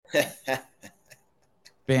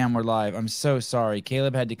Bam, we're live. I'm so sorry.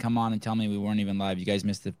 Caleb had to come on and tell me we weren't even live. You guys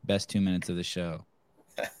missed the best 2 minutes of the show.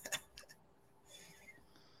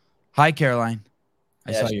 Hi, Caroline.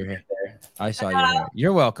 I saw your hair. I saw your hair.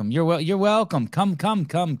 You're welcome. You're welcome. Come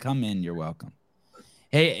in. You're welcome.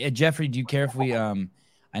 Hey, Jeffrey, do you care if we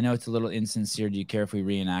I know it's a little insincere. Do you care if we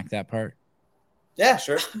reenact that part? Yeah,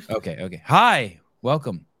 sure. Okay. Hi.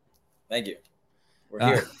 Welcome. Thank you.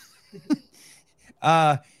 We're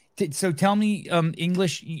here. So tell me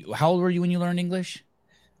English. How old were you when you learned English?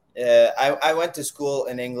 I went to school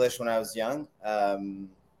in English when I was young.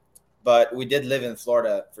 But we did live in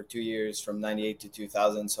Florida for 2 years from 98 to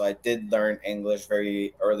 2000. So I did learn English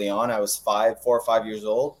very early on. I was 4 or 5 years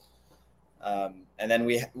old. And then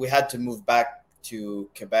we had to move back to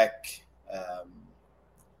Quebec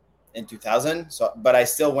in 2000. But I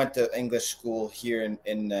still went to English school here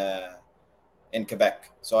in Quebec.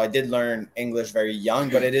 So I did learn English very young,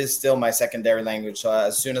 but it is still my secondary language. So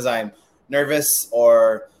as soon as I'm nervous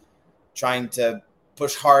or trying to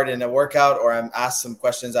push hard in a workout, or I'm asked some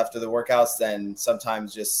questions after the workouts, then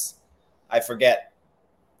sometimes just I forget.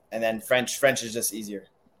 And then French is just easier.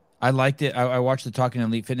 I liked it. I watched the Talking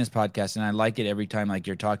Elite Fitness podcast, and I like it every time. Like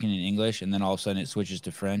you're talking in English, and then all of a sudden it switches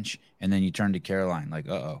to French, and then you turn to Caroline. Like,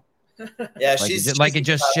 uh-oh. Yeah, like she's like it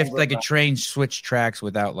just shifts, like a train switch tracks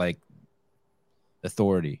without like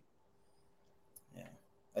authority. Yeah,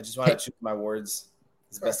 I just want to choose my words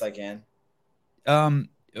as best I can.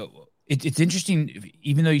 It's interesting,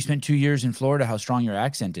 even though you spent 2 years in Florida, how strong your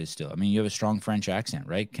accent is still. I mean, you have a strong French accent,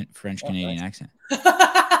 right? French-Canadian accent.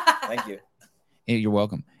 Thank you. You're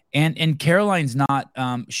welcome. And Caroline's not,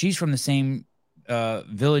 she's from the same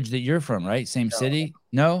village that you're from, right? Same city?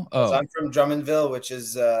 No? Oh. I'm from Drummondville, which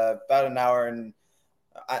is about an hour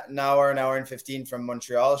and 15 from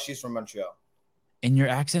Montreal. She's from Montreal. And your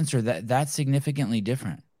accents are that significantly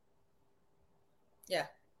different. Yeah.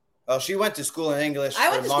 Well, she went to school in English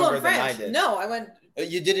I went to longer school in French. than I did. No, I went.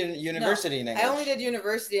 You did in university in English. I only did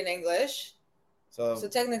university in English. So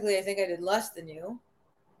technically, I think I did less than you.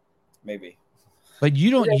 Maybe. But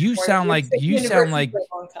you don't. You sound like me,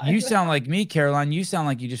 Caroline. You sound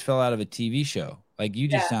like you just fell out of a TV show. Like you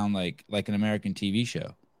just sound like an American TV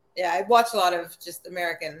show. Yeah, I watched a lot of just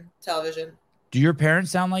American television. Do your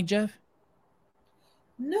parents sound like Jeff?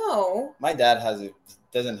 No. My dad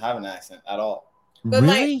doesn't have an accent at all. But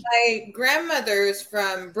really? my grandmother's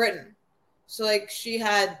from Britain. So like she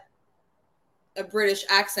had a British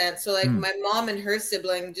accent. So like my mom and her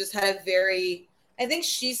sibling just had a very, I think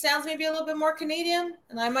she sounds maybe a little bit more Canadian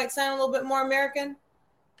and I might sound a little bit more American,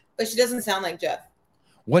 but she doesn't sound like Jeff.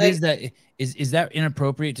 What is that? Is that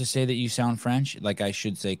inappropriate to say that you sound French? Like I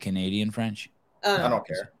should say Canadian French? I don't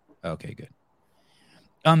care. Okay, good.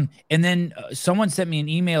 And then someone sent me an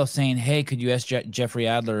email saying, hey, could you ask Jeffrey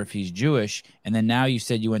Adler if he's Jewish? And then now you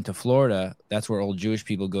said you went to Florida. That's where old Jewish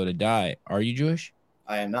people go to die. Are you Jewish?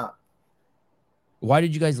 I am not. Why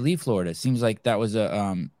did you guys leave Florida? It seems like that was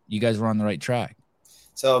you guys were on the right track.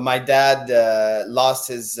 So my dad lost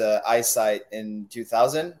his eyesight in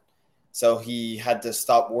 2000. So he had to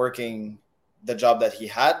stop working the job that he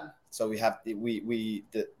had. So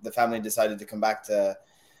the family decided to come back to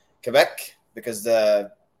Quebec because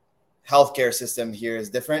the healthcare system here is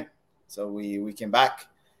different. So we came back,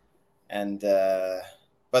 and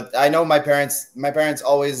but I know my parents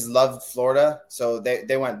always loved Florida, so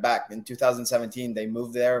they went back in 2017. They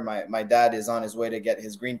moved there. My dad is on his way to get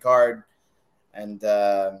his green card, and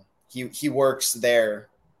he works there.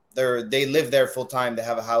 They live there full time. They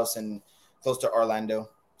have a house close to Orlando.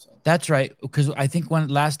 So. That's right, because I think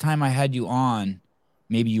last time I had you on,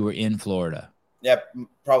 maybe you were in Florida. Yeah,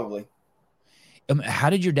 probably. How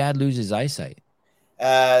did your dad lose his eyesight?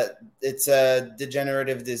 It's a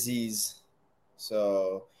degenerative disease.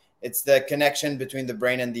 So it's the connection between the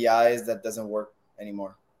brain and the eyes that doesn't work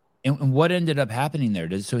anymore. And what ended up happening there?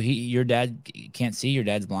 Your dad can't see? Your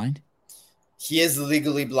dad's blind? He is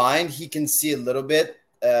legally blind. He can see a little bit.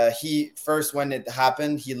 When it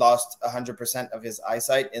happened, he lost 100% of his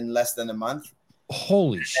eyesight in less than a month.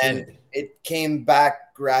 Holy shit. And it came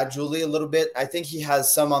back gradually a little bit. I think he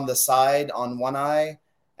has some on the side on one eye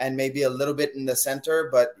and maybe a little bit in the center,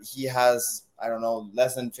 but he has, I don't know,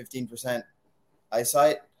 less than 15%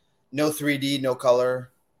 eyesight. No 3D, no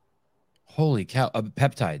color. Holy cow.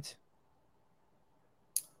 Peptides?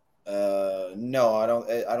 No, I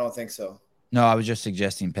don't think so. No, I was just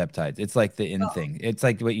suggesting peptides. It's like the thing. It's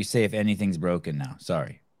like what you say if anything's broken now.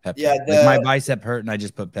 Sorry. Peptides. Yeah, like my bicep hurt and I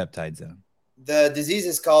just put peptides in. The disease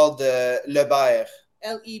is called Leber.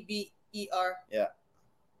 Leber. Yeah.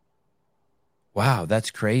 Wow,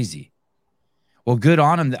 that's crazy. Well, good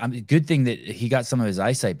on him. I mean, good thing that he got some of his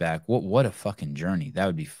eyesight back. What a fucking journey. That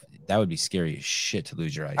would be scary as shit to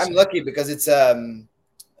lose your eyesight. I'm lucky because it's well,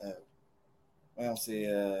 see,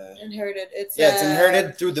 inherited. It's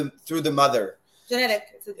inherited through the mother.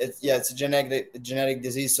 Genetic. It's a genetic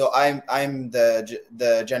disease. So I'm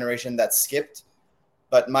the generation that skipped,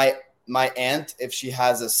 but my aunt, if she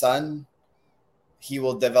has a son, he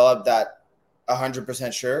will develop that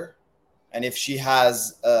 100% sure. And if she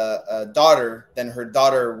has a daughter, then her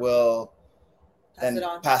daughter will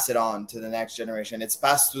pass it on to the next generation. It's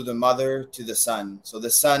passed through the mother to the son. So the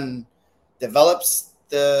son develops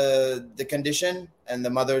the condition, and the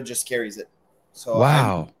mother just carries it. So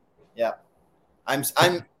wow. I'm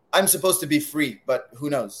supposed to be free, but who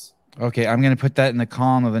knows? Okay, I'm gonna put that in the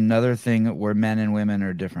column of another thing where men and women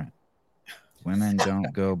are different. Women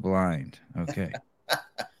don't go blind. Okay,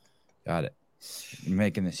 got it. You're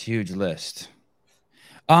making this huge list.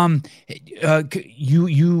 You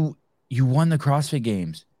won the CrossFit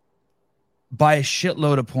Games by a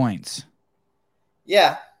shitload of points.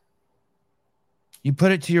 Yeah. You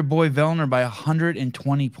put it to your boy Vellner by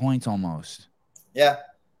 120 points almost. Yeah.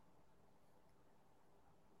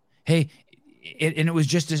 Hey, it was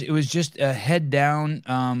just a head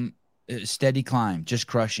down, steady climb, just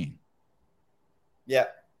crushing. Yeah.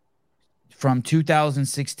 From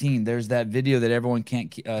 2016, there's that video that everyone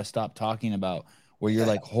can't stop talking about, where you're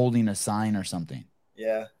like holding a sign or something.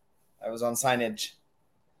 Yeah, I was on signage.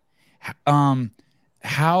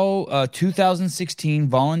 How 2016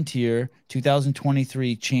 volunteer,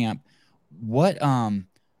 2023 champ. What are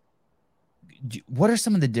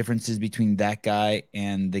some of the differences between that guy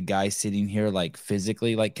and the guy sitting here, like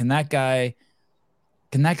physically? Like, can that guy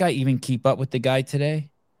even keep up with the guy today?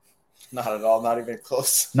 Not at all. Not even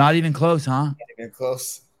close. Not even close, huh? Not even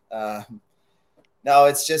close. No,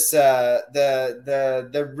 it's just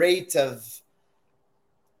the rate of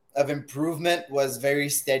improvement was very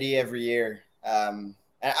steady every year. And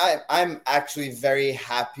I'm actually very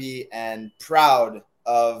happy and proud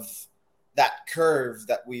of that curve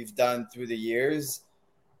that we've done through the years.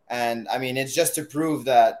 And I mean, it's just to prove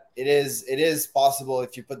that it is possible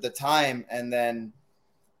if you put the time, and then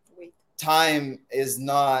time is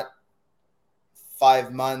not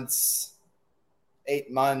 5 months,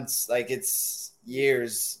 8 months, like it's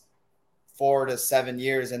years, 4 to 7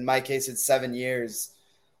 years. In my case, it's 7 years.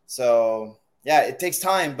 So yeah, it takes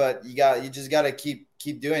time, but you just got to keep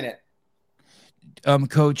doing it.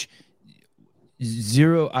 Coach,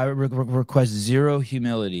 I request zero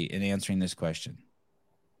humility in answering this question.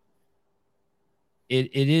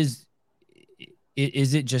 Is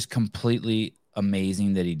it just completely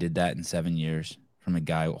amazing that he did that in 7 years from a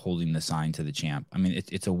guy holding the sign to the champ? I mean,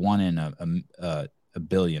 it's a one in a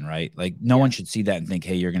billion, right? Like no one should see that and think,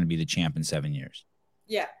 hey, you're going to be the champ in 7 years.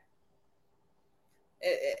 Yeah.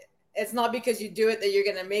 It's not because you do it that you're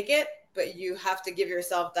going to make it, but you have to give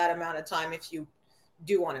yourself that amount of time if you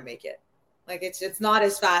do want to make it. Like it's not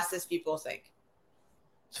as fast as people think.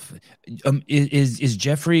 Is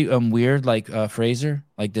Jeffrey weird like Fraser?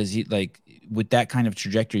 Like does he, like with that kind of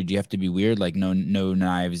trajectory, do you have to be weird? Like no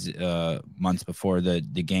knives months before the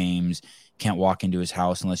games, can't walk into his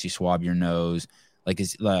house unless you swab your nose. Like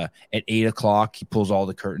is at 8 o'clock he pulls all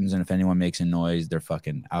the curtains, and if anyone makes a noise, they're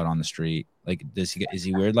fucking out on the street. Like is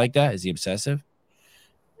he weird like that? Is he obsessive?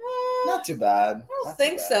 Not too bad. I don't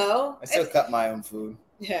think so. I still cut my own food.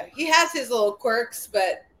 Yeah, he has his little quirks,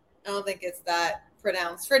 but I don't think it's that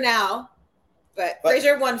pronounced for now. But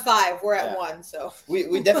Fraser won 5. We're at 1, so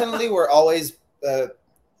we definitely were always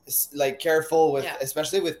like careful with,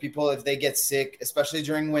 especially with people if they get sick, especially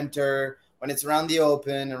during winter when it's around the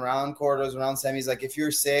open, around quarters, around semis. Like if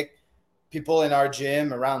you're sick, people in our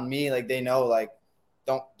gym around me, like they know, like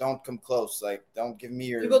don't come close. Like don't give me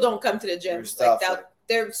your. People don't come to the gym. Stuff. Like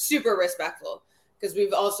they're super respectful because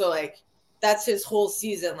we've also like that's his whole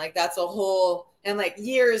season. Like that's a whole and like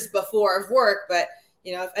years before of work, but.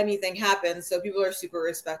 You know, if anything happens, so people are super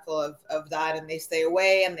respectful of that, and they stay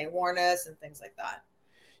away and they warn us and things like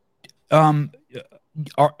that.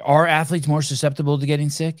 Are athletes more susceptible to getting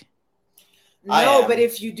sick? No, but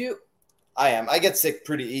if you do, I am. I get sick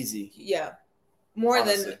pretty easy. Yeah, more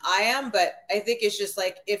honestly. Than I am, but I think it's just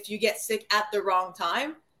like if you get sick at the wrong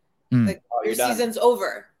time, like your season's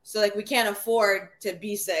over. So like we can't afford to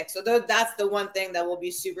be sick. So that's the one thing that we'll be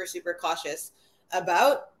super super cautious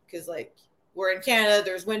about because like. We're in Canada,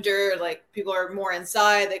 there's winter, like people are more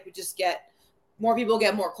inside, like we just get more people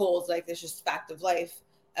get more colds, like it's just fact of life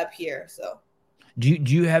up here. So do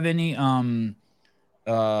you have any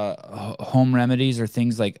home remedies or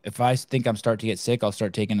things like if I think I'm starting to get sick, I'll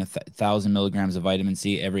start taking 1,000 milligrams of vitamin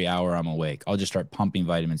C every hour I'm awake. I'll just start pumping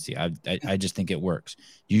vitamin C. I just think it works.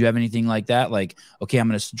 Do you have anything like that? Like, okay, I'm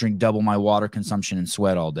going to drink double my water consumption and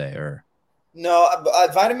sweat all day, or no,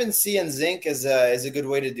 vitamin C and zinc is a good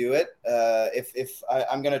way to do it. If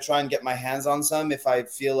I'm gonna try and get my hands on some, if I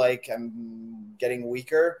feel like I'm getting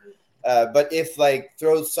weaker, but if like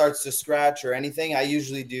throat starts to scratch or anything, I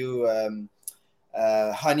usually do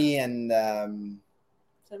honey and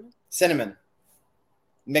cinnamon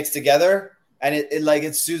mixed together, and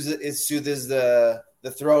it soothes the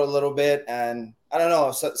throat a little bit, and I don't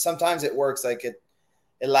know. So, sometimes it works. Like it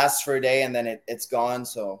lasts for a day and then it's gone.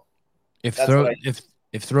 So. If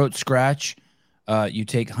throat scratch, you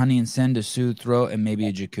take honey and cinnamon to soothe throat and maybe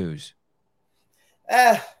a jacuzzi.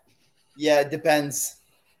 Yeah, it depends.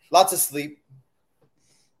 Lots of sleep.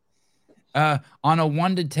 On a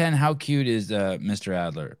 1 to 10, how cute is Mr.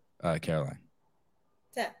 Adler, Caroline?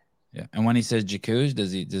 10. Yeah, and when he says jacuzzi,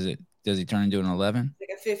 does he turn into an 11? Like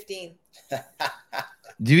a 15.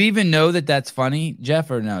 Do you even know that that's funny,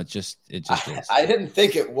 Jeff, or no? It just is. I didn't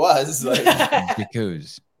think it was like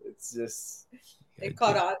jacuzzi. It's just it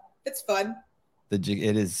caught on. It's fun. It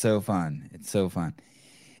is so fun. It's so fun.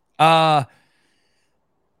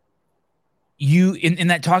 You in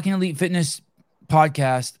that Talking Elite Fitness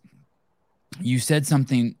podcast, you said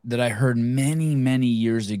something that I heard many, many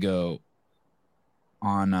years ago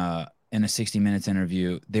on in a 60 Minutes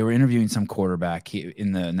interview. They were interviewing some quarterback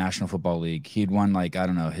in the National Football League. He'd won like, I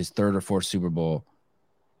don't know, his 3rd or 4th Super Bowl.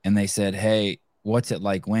 And they said, "Hey, what's it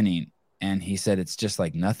like winning?" And he said, "It's just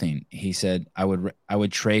like nothing." He said, I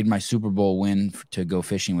would trade my Super Bowl win to go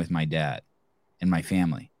fishing with my dad and my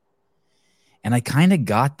family. And I kind of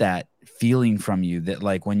got that feeling from you that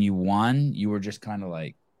like when you won, you were just kind of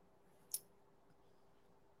like,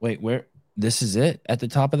 wait, where? This is it at the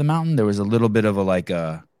top of the mountain? There was a little bit of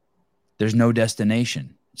there's no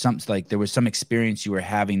destination. Something like there was some experience you were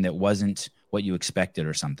having that wasn't what you expected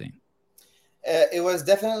or something. It was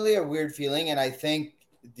definitely a weird feeling. And I think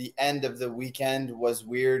the end of the weekend was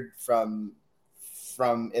weird from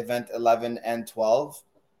event 11 and 12.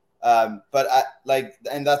 But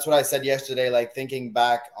and that's what I said yesterday, like thinking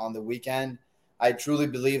back on the weekend, I truly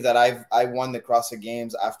believe that I won the CrossFit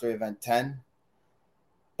Games after event 10,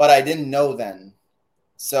 but I didn't know then.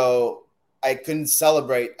 So I couldn't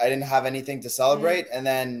celebrate. I didn't have anything to celebrate. And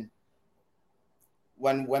then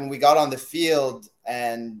when we got on the field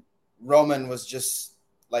and Roman was just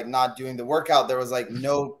like not doing the workout, there was like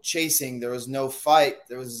no chasing, there was no fight,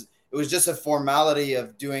 it was just a formality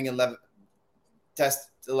of doing 11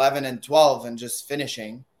 and 12 and just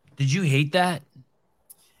finishing. Did you hate that?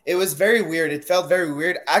 It was very weird. It felt very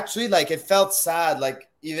weird. Actually, like it felt sad. Like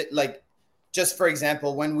even like just for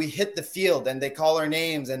example, when we hit the field and they call our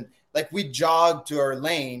names and like we jogged to our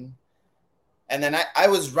lane, and then I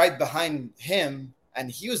was right behind him and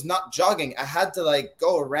he was not jogging. I had to like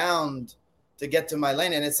go around to get to my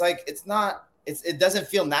lane. And it's like, it doesn't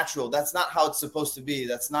feel natural. That's not how it's supposed to be.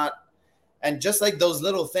 That's not. And just like those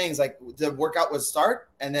little things, like the workout would start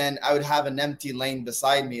and then I would have an empty lane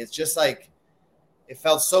beside me. It's just like, it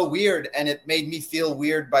felt so weird. And it made me feel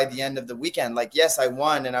weird by the end of the weekend. Like, yes, I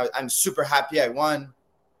won and I'm super happy I won.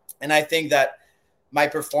 And I think that my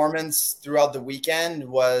performance throughout the weekend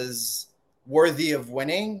was worthy of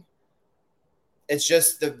winning. It's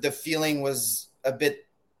just the feeling was a bit,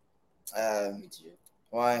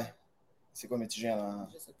 why? C'est quoi mitigé?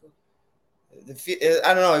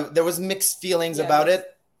 I don't know. There was mixed feelings about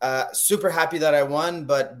it. Super happy that I won,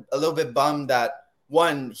 but a little bit bummed that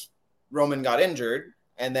 1, Roman got injured,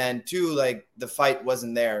 and then 2, like the fight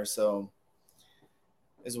wasn't there. So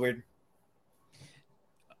it's weird.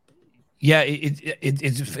 Yeah,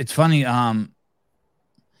 it's funny.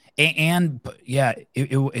 And yeah,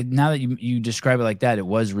 now that you describe it like that,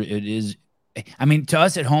 it is. I mean, to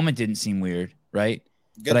us at home, it didn't seem weird, right?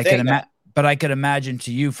 Good thing, but I could imagine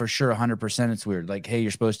to you for sure, 100%, it's weird. Like, hey,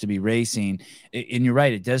 you're supposed to be racing, and you're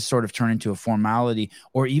right. It does sort of turn into a formality,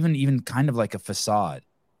 or even kind of like a facade.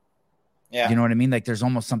 Yeah, you know what I mean? Like, there's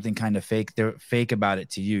almost something kind of fake about it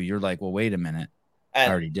to you. You're like, well, wait a minute, I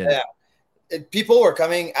already did it. People were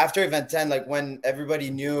coming after event 10, like when everybody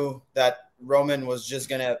knew that Roman was just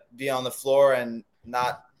gonna be on the floor and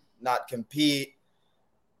not compete.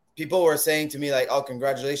 People were saying to me like, "Oh,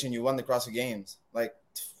 congratulations, you won the CrossFit Games." Like,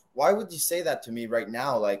 why would you say that to me right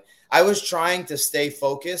now? Like, I was trying to stay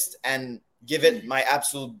focused and give it my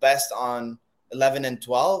absolute best on 11 and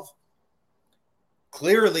 12.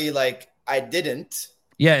 Clearly, like I didn't.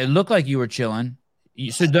 Yeah, it looked like you were chilling.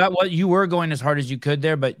 So that what you were going as hard as you could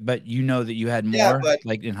there, but you know that you had more,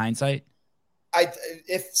 like in hindsight.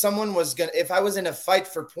 if I was in a fight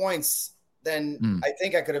for points, then I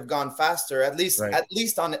think I could have gone faster, at least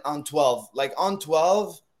on 12. Like on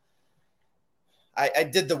 12, I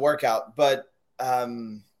did the workout, but I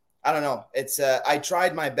don't know. It's I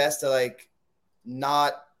tried my best to like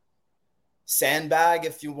not sandbag,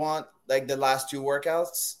 if you want, like the last 2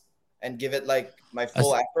 workouts, and give it like my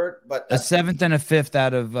full effort. But a 7th and a 5th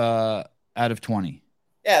out of 20.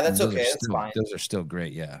 Yeah, that's okay. That's fine. Those are still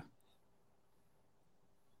great. Yeah.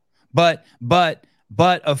 But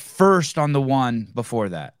a first on the one before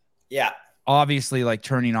that. Yeah. Obviously, like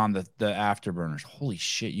turning on the afterburners. Holy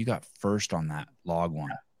shit, you got first on that log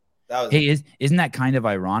one. Yeah, isn't that kind of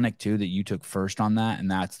ironic too that you took first on that, and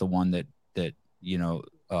that's the one that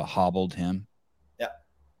hobbled him? Yeah.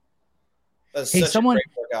 That's such a great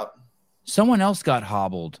workout. Someone else got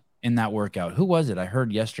hobbled in that workout. Who was it? I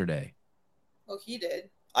heard yesterday. Oh, he did.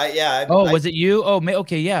 Was it you? Oh,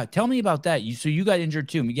 okay, yeah. Tell me about that. You got injured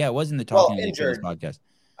too. Yeah, it wasn't the Talking Injured podcast.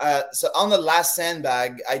 So on the last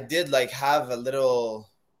sandbag, I did like have a little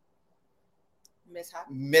mishap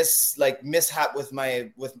with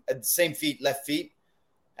the same feet, left feet,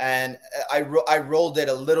 and I rolled it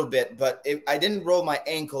a little bit, but I didn't roll my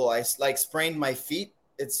ankle. I like sprained my feet.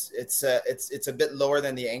 It's a bit lower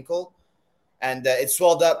than the ankle, and it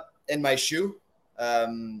swelled up in my shoe.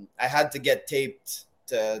 I had to get taped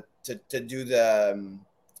to do the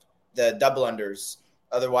double unders.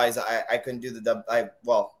 Otherwise, I couldn't do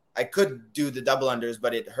I could do the double unders,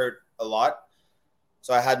 but it hurt a lot.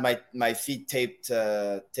 So I had my feet taped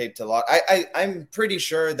a lot. I'm pretty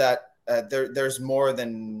sure that there's more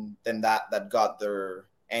than that got their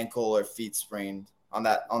ankle or feet sprained on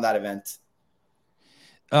that event.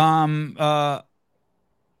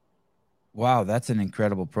 Wow, that's an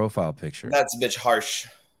incredible profile picture. That's a bit harsh.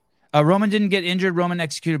 Roman didn't get injured. Roman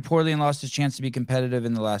executed poorly and lost his chance to be competitive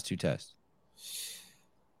in the last 2 tests.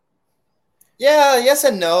 Yeah, yes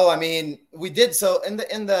and no. I mean, we did so in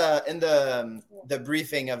the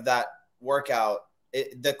briefing of that workout.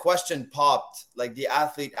 The question popped, like the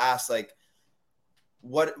athlete asked, like,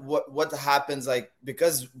 what happens, like,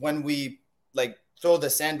 because when we like throw the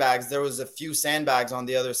sandbags, there was a few sandbags on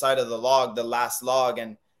the other side of the log, the last log,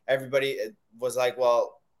 and everybody was like,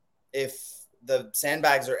 well, if the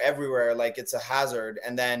sandbags are everywhere, like it's a hazard.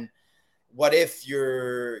 And then what if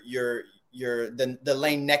the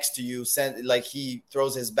lane next to you like he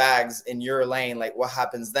throws his bags in your lane, like what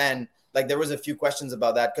happens then? Like there was a few questions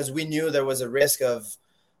about that because we knew there was a risk of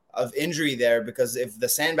injury there, because if the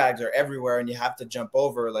sandbags are everywhere and you have to jump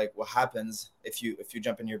over, like what happens if you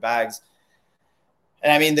jump in your bags?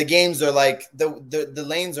 And I mean, the games are like the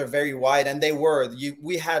lanes are very wide, and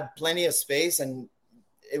we had plenty of space, and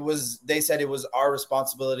they said it was our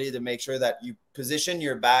responsibility to make sure that you position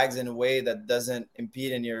your bags in a way that doesn't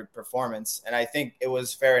impede in your performance. And I think it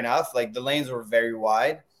was fair enough. Like the lanes were very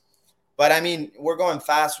wide, but I mean, we're going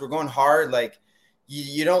fast, we're going hard. Like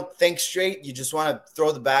you don't think straight. You just want to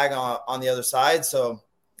throw the bag on the other side. So,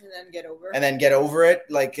 and then get over it.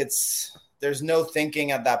 Like there's no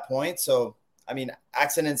thinking at that point. So, I mean,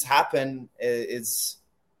 accidents happen. It's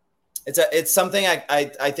something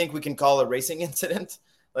I think we can call a racing incident.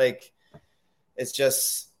 Like, it's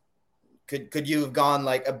just, could you have gone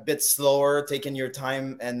like a bit slower, taken your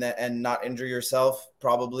time and not injure yourself?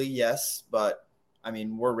 Probably yes, but I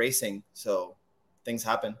mean, we're racing, so things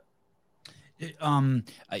happen.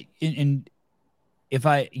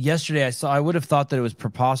 Yesterday I would have thought that it was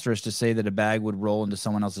preposterous to say that a bag would roll into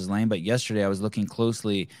someone else's lane, but yesterday I was looking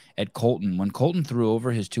closely at Colton. When Colton threw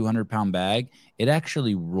over his 200-pound bag, it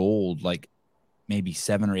actually rolled like maybe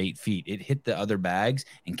 7 or 8 feet. It hit the other bags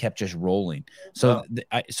and kept just rolling. So,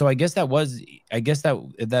 I guess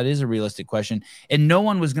that is a realistic question. And no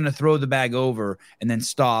one was going to throw the bag over and then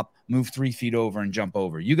stop, move 3 feet over and jump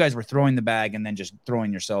over. You guys were throwing the bag and then just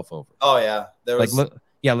throwing yourself over. Oh yeah. There was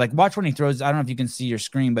like watch when he throws. I don't know if you can see your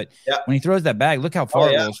screen, but when he throws that bag, look how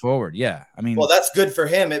far it rolls forward. Yeah. I mean, well, that's good for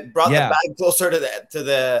him. It brought the bag closer to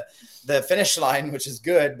the finish line, which is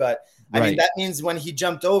good. But I mean, that means when he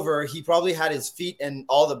jumped over, he probably had his feet in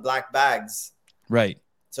all the black bags. Right.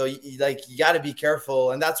 So you got to be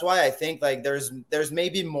careful. And that's why I think like there's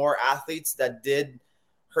maybe more athletes that did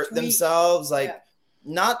hurt themselves,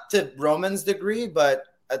 not to Roman's degree, but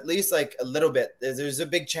at least like a little bit. There's a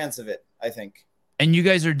big chance of it, I think. And you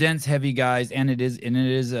guys are dense, heavy guys, and it is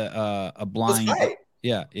a blind. It was high.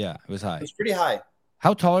 Yeah, it was high. It was pretty high.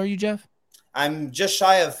 How tall are you, Jeff? I'm just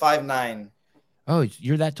shy of 5'9". Oh,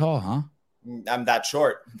 you're that tall, huh? I'm that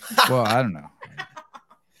short. Well, I don't know.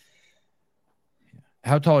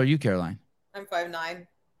 How tall are you, Caroline? I'm 5'9".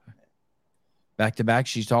 Back to back,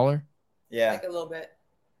 she's taller? Yeah. Like a little bit.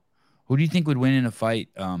 Who do you think would win in a fight?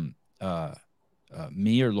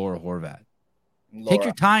 Me or Laura Horvath? Take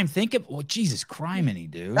your time. Think of Jesus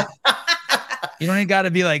criminy, dude. You don't even got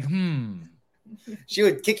to be like, She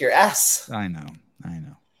would kick your ass. I know.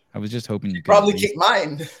 I was just hoping you could probably kick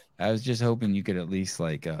mine. I was just hoping you could at least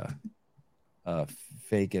like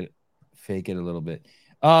fake it a little bit.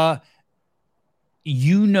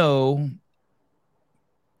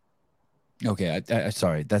 Okay, I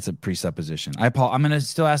sorry, that's a presupposition. I'm going to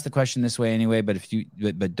still ask the question this way anyway, but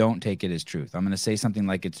but don't take it as truth. I'm going to say something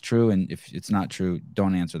like it's true, and if it's not true,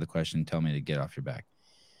 don't answer the question. Tell me to get off your back.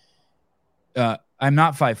 I'm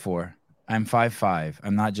not 5'4". I'm 5'5".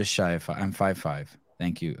 I'm not just shy of 5. I'm 5'5".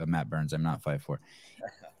 Thank you, Matt Burns. I'm not 5'4".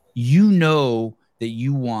 You know that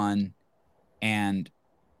you won, and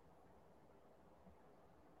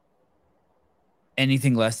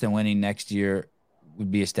anything less than winning next year would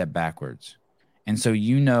be a step backwards. And so,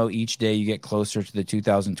 each day you get closer to the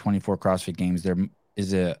 2024 CrossFit Games, there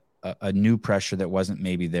is a new pressure that wasn't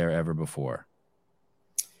maybe there ever before.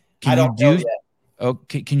 Can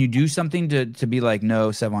you do something to be like, no,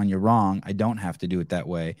 Sevan, you're wrong. I don't have to do it that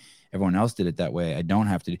way. Everyone else did it that way. I don't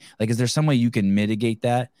have to. Is there some way you can mitigate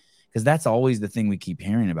that? Because that's always the thing we keep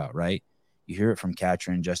hearing about, right? You hear it from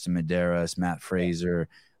Katrin, Justin Medeiros, Matt Fraser,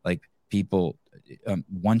 like people.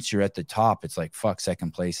 Once you're at the top, it's like, fuck,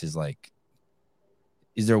 second place is like,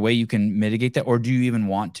 is there a way you can mitigate that? Or do you even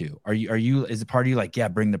want to? Is it part of you like, yeah,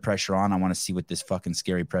 bring the pressure on. I want to see what this fucking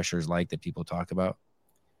scary pressure is like that people talk about.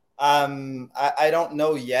 I don't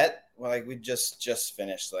know yet. Well, like we just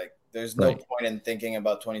finished, like there's no point in thinking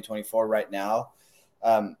about 2024 right now.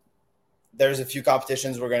 There's a few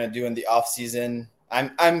competitions we're going to do in the off season.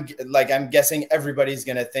 I'm guessing everybody's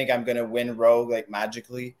going to think I'm going to win Rogue like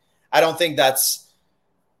magically. I don't think that's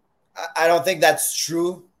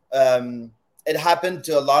true. It happened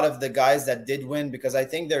to a lot of the guys that did win, because I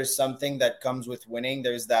think there's something that comes with winning.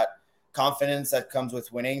 There's that confidence that comes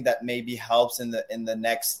with winning that maybe helps in the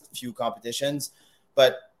next few competitions.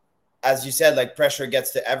 But as you said, like pressure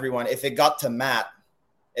gets to everyone. If it got to Matt,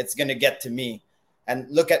 it's going to get to me. And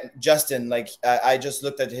look at Justin. Like I just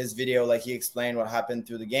looked at his video, like he explained what happened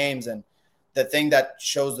through the games. And the thing that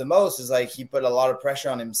shows the most is like he put a lot of pressure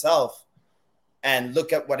on himself, and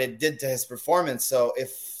look at what it did to his performance. So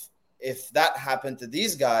if that happened to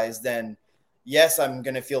these guys, then yes, I'm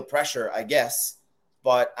going to feel pressure, I guess,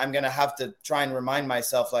 but I'm going to have to try and remind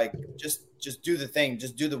myself, like, just do the thing,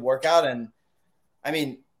 just do the workout. And I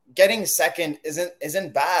mean, getting second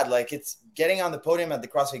isn't bad. Like, it's getting on the podium at the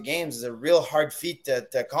CrossFit Games is a real hard feat to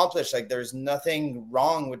accomplish. Like, there's nothing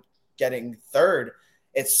wrong with getting third.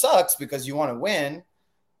 It sucks because you want to win,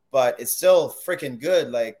 but it's still freaking good.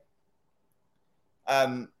 Like,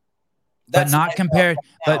 but not compared.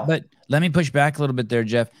 But let me push back a little bit there,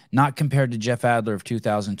 Jeff. Not compared to Jeff Adler of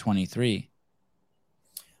 2023.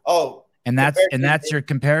 Oh, and that's your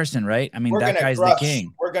comparison, right? I mean, that guy's the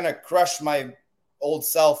king. We're gonna crush my old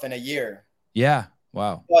self in a year. Yeah.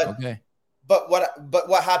 Wow. Okay. But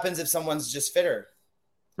what happens if someone's just fitter?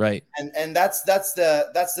 Right. And that's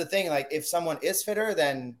the thing. Like, if someone is fitter,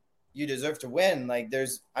 then you deserve to win. Like,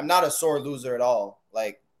 I'm not a sore loser at all.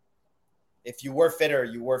 Like, if you were fitter,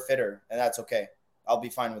 and that's okay. I'll be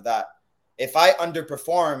fine with that. If I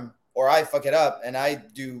underperform or I fuck it up and I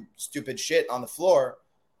do stupid shit on the floor,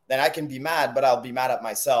 then I can be mad, but I'll be mad at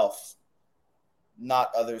myself, not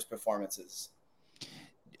others' performances.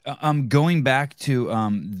 Going back to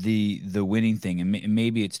the winning thing, and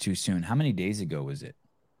maybe it's too soon. How many days ago was it?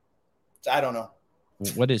 I don't know.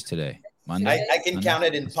 What is today? Monday? I can count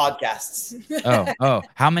it in podcasts. Oh,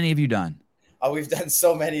 how many have you done? Oh, we've done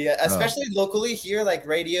so many, especially locally here, like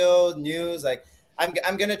radio, news. Like,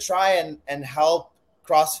 I'm gonna try and help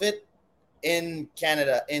CrossFit in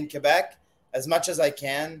Canada, in Quebec, as much as I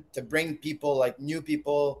can, to bring people, like new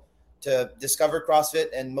people, to discover CrossFit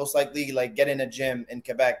and most likely like get in a gym in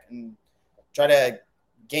Quebec and try to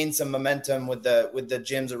gain some momentum with the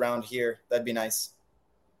gyms around here. That'd be nice.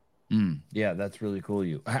 Yeah, that's really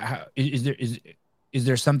cool. Is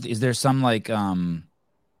there some like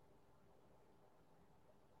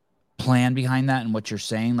plan behind that and what you're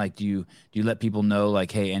saying? Like, do you let people know, like,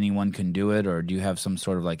 hey, anyone can do it? Or do you have some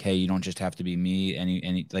sort of like, hey, you don't just have to be me?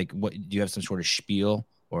 Any like, what, do you have some sort of spiel?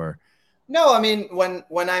 Or no, I mean, when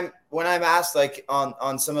I'm asked, like,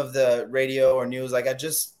 on some of the radio or news, like, I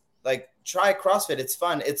just like, try CrossFit. It's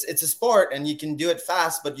fun. It's a sport, and you can do it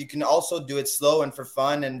fast, but you can also do it slow and for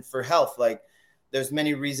fun and for health. Like, there's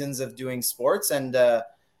many reasons of doing sports, and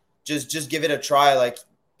just give it a try. Like,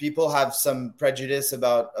 people have some prejudice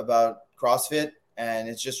about CrossFit, and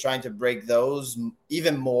it's just trying to break those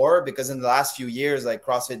even more, because in the last few years, like,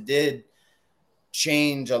 CrossFit did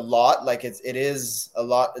change a lot. Like it is a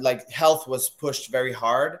lot, like health was pushed very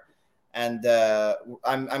hard, and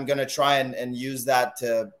I'm going to try and use that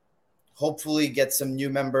to hopefully get some new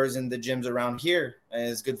members in the gyms around here, and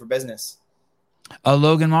it's good for business.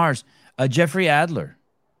 Logan Mars, Jeffrey Adler.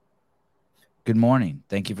 Good morning.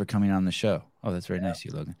 Thank you for coming on the show. Oh, that's very nice of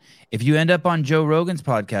you, Logan. If you end up on Joe Rogan's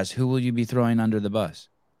podcast, who will you be throwing under the bus?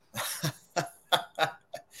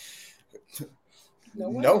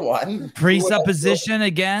 No one. Presupposition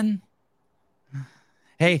again?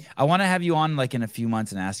 Hey, I want to have you on like in a few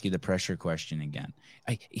months and ask you the pressure question again.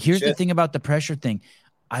 Here's the thing about the pressure thing.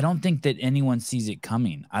 I don't think that anyone sees it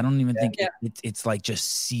coming. I don't even think it's like just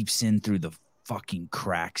seeps in through the fucking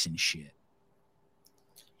cracks and shit.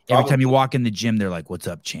 Every time you walk in the gym, they're like, "What's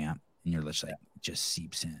up, champ?" And you're just like, it just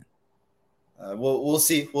seeps in. We'll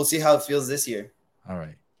see. We'll see how it feels this year. All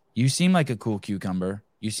right. You seem like a cool cucumber.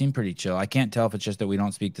 You seem pretty chill. I can't tell if it's just that we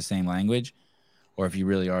don't speak the same language, or if you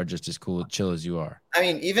really are just as cool, chill as you are. I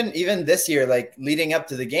mean, even this year, like leading up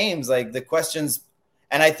to the games, like the questions,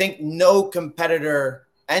 and I think no competitor,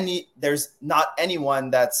 there's not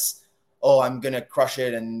anyone that's, oh, I'm gonna crush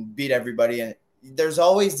it and beat everybody. And there's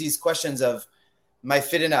always these questions of, am I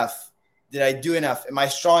fit enough? Did I do enough? Am I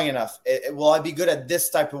strong enough? Will I be good at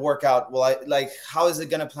this type of workout? How is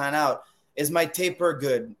it going to plan out? Is my taper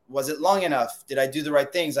good? Was it long enough? Did I do the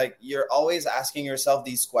right things? Like, you're always asking yourself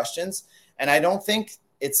these questions. And I don't think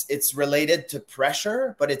it's related to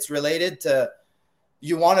pressure, but it's related to,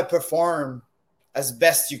 you want to perform as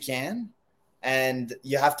best you can, and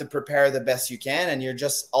you have to prepare the best you can. And you're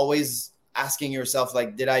just always asking yourself,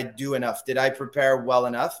 like, did I do enough? Did I prepare well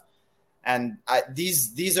enough? And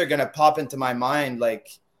these are going to pop into my mind,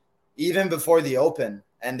 like, even before the Open.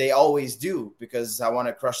 And they always do, because I want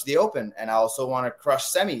to crush the Open. And I also want to crush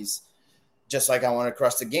semis, just like I want to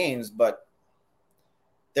crush the games. But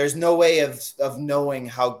there's no way of knowing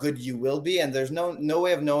how good you will be. And there's no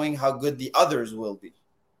way of knowing how good the others will be.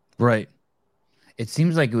 Right. It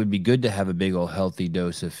seems like it would be good to have a big old healthy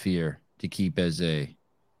dose of fear to keep as a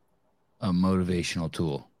motivational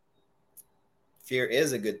tool. Fear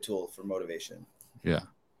is a good tool for motivation. Yeah.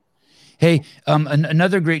 Hey,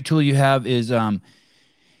 another great tool you have is, and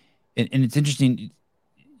it's interesting.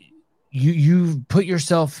 You put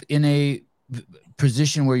yourself in a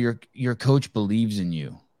position where your coach believes in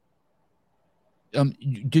you.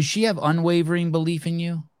 Does she have unwavering belief in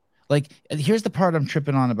you? Like, here's the part I'm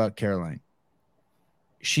tripping on about Caroline.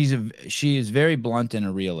 She is very blunt and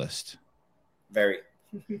a realist. Very.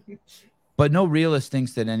 But no realist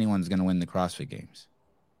thinks that anyone's going to win the CrossFit Games.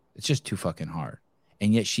 It's just too fucking hard.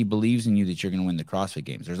 And yet she believes in you that you're going to win the CrossFit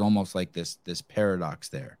Games. There's almost like this paradox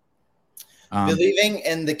there. Believing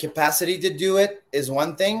in the capacity to do it is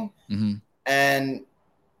one thing. Mm-hmm. And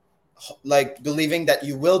like believing that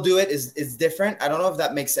you will do it is different. I don't know if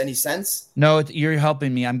that makes any sense. No, you're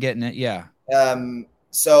helping me. I'm getting it. Yeah.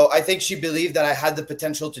 So I think she believed that I had the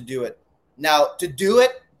potential to do it. Now, to do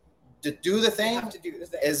the thing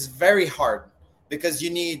is very hard, because you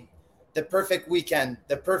need the perfect weekend,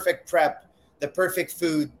 the perfect prep, the perfect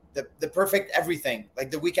food, the perfect everything.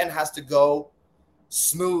 Like, the weekend has to go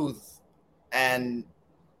smooth. And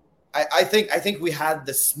I think we had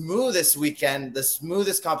the smoothest weekend, the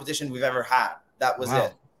smoothest competition we've ever had. That was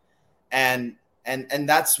it. And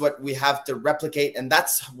that's what we have to replicate. And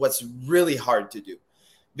that's what's really hard to do,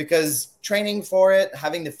 because training for it,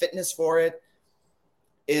 having the fitness for it,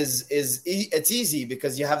 it's easy,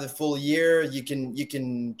 because you have the full year. You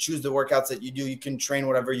can choose the workouts that you do. You can train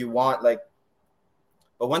whatever you want. Like,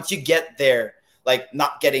 but once you get there, like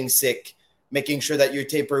not getting sick, making sure that your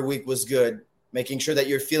taper week was good, making sure that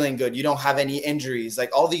you're feeling good, you don't have any injuries,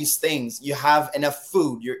 like all these things, you have enough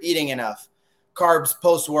food, you're eating enough, carbs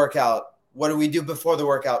post-workout, what do we do before the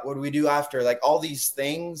workout, what do we do after, like all these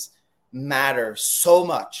things matter so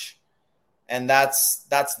much. And that's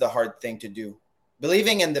the hard thing to do.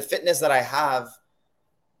 Believing in the fitness that I have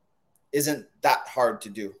isn't that hard to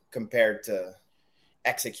do compared to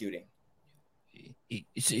executing.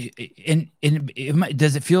 And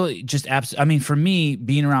does it feel just I mean, for me,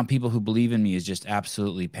 being around people who believe in me is just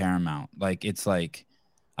absolutely paramount. Like, it's like,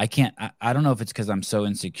 I don't know if it's because I'm so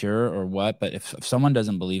insecure or what, but if someone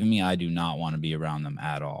doesn't believe in me, I do not want to be around them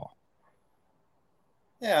at all.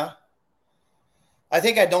 Yeah. I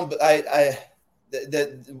think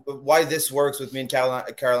why this works with me and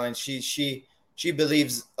Caroline, she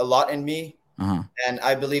believes a lot in me, and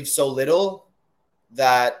I believe so little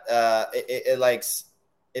that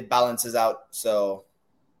it balances out. So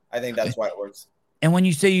I think that's why it works. And when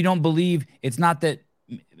you say you don't believe, it's not that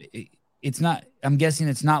I'm guessing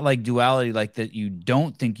it's not like duality, like that you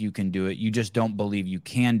don't think you can do it. You just don't believe you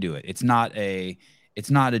can do it. It's not a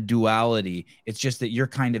duality. It's just that you're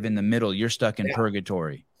kind of in the middle. You're stuck in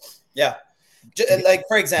purgatory. Yeah. Like,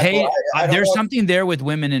 for example, hey, there's something there with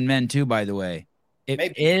women and men too, by the way.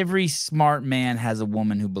 Every smart man has a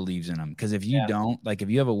woman who believes in him. Because if you don't, like if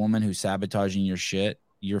you have a woman who's sabotaging your shit,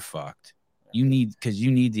 you're fucked. You need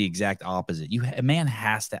the exact opposite. A man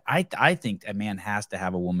has to, I think a man has to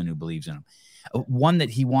have a woman who believes in him. One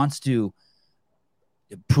that he wants to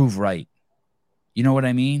prove right. You know what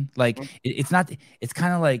I mean? Like it's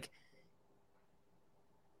kind of like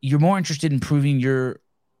you're more interested in proving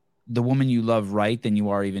the woman you love right than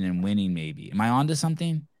you are even in winning, maybe. Am I onto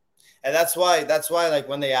something? And that's why like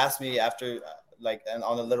when they asked me after like and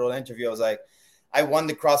on a little interview, I was like, I won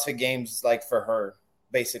the CrossFit Games like for her,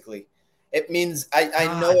 basically. It means I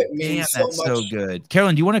know it means so much. So good.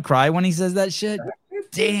 Carolyn, do you want to cry when he says that shit?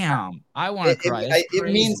 Damn, I want to cry.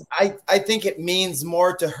 It means I think it means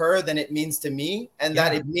more to her than it means to me, and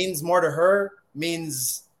that it means more to her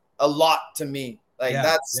means a lot to me. Like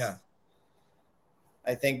that's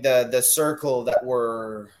I think the circle that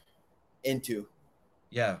we're into.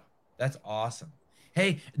 Yeah, that's awesome.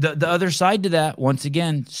 Hey, the other side to that, once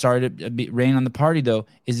again, sorry to rain on the party though,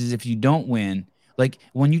 is if you don't win, like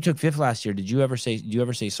when you took fifth last year, did you ever say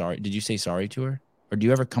sorry? Did you say sorry to her? Or do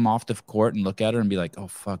you ever come off the court and look at her and be like, "Oh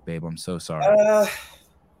fuck, babe, I'm so sorry.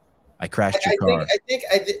 I crashed your car."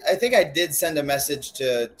 I think I did send a message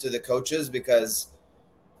to the coaches because,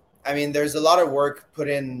 I mean, there's a lot of work put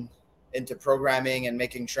into programming and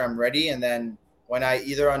making sure I'm ready, and then when I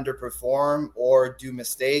either underperform or do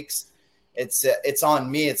mistakes, it's on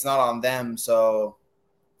me. It's not on them. So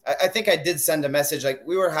I think I did send a message. Like,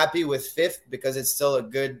 we were happy with fifth because it's still a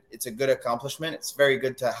good accomplishment. It's very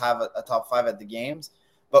good to have a top 5 at the games.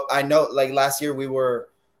 But I know, like last year, we were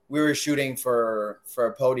shooting for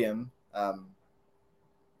a podium,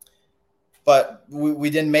 but we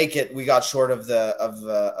didn't make it. We got short of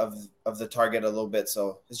the target a little bit.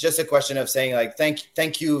 So it's just a question of saying like,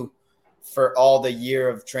 thank you for all the year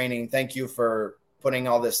of training. Thank you for putting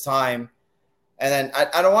all this time. And then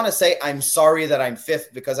I don't want to say I'm sorry that I'm fifth,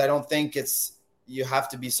 because I don't think you have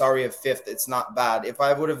to be sorry of fifth. It's not bad. If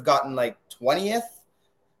I would have gotten like 20th,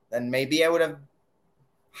 then maybe I would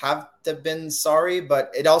have to been sorry,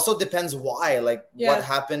 but it also depends why, like what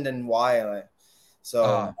happened and why. Like,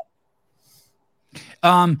 so.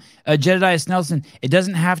 Jedediah Snelson, it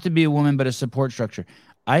doesn't have to be a woman, but a support structure.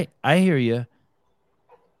 I hear you.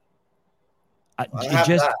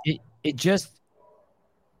 It just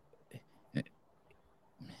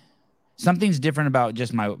something's different about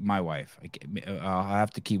just my wife. I'll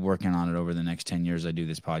have to keep working on it over the next 10 years I do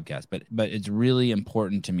this podcast. But it's really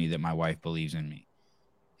important to me that my wife believes in me.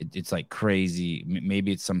 It's like crazy.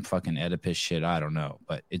 Maybe it's some fucking Oedipus shit. I don't know.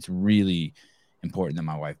 But it's really important that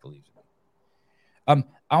my wife believes in me.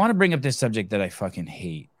 I want to bring up this subject that I fucking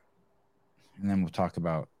hate. And then we'll talk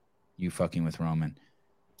about you fucking with Roman.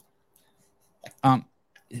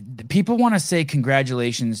 People want to say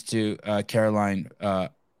congratulations to Caroline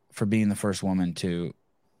for being the first woman to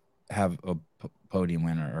have a podium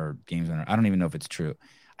winner or games winner. I don't even know if it's true.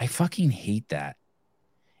 I fucking hate that.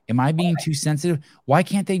 Am I being too sensitive? Why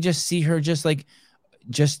can't they just see her just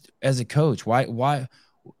as a coach? Why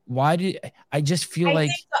did I just feel I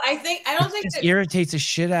don't think it irritates the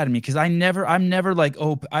shit out of me, because I'm never like,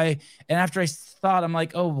 and after I thought, I'm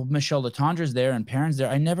like, oh, Michelle Letandra's there and Perrin's there.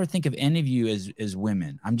 I never think of any of you as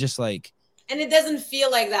women. I'm just like, and it doesn't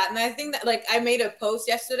feel like that. And I think that, like, I made a post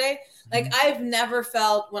yesterday. Like, I've never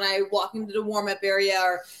felt when I walk into the warm-up area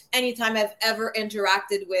or anytime I've ever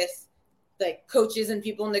interacted with like coaches and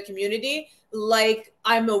people in the community, like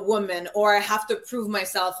I'm a woman or I have to prove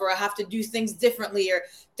myself or I have to do things differently, or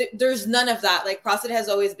there's none of that. Like, CrossFit has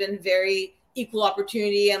always been very equal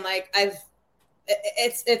opportunity, and like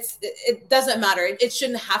it doesn't matter. It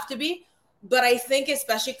shouldn't have to be. But I think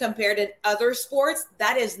especially compared to other sports,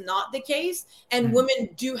 that is not the case. And women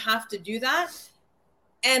do have to do that.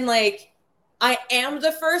 And like, I am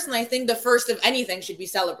the first, and I think the first of anything should be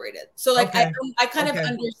celebrated. So like, I kind of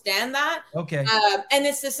understand that. Okay. And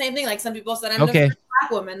it's the same thing. Like, some people said I'm the first Black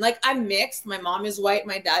woman. Like, I'm mixed. My mom is white.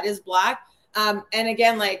 My dad is Black. And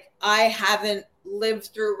again, like, I haven't lived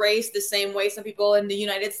through race the same way some people in the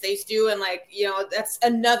United States do. And like, you know, that's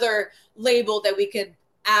another label that we could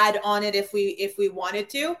add on it if we wanted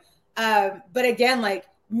to. But again, like,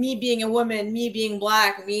 me being a woman, me being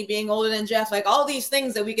Black, me being older than Jeff, like all these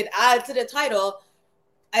things that we could add to the title,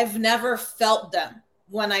 I've never felt them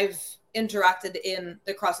when I've interacted in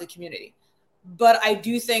the CrossFit community. But I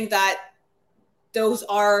do think that those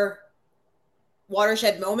are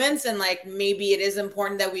watershed moments, and like maybe it is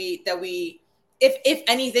important that we if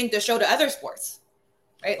anything to show to other sports,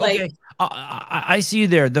 right? Okay. Like I see you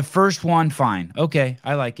there. The first one, fine. Okay,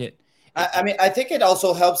 I like it. I mean, I think it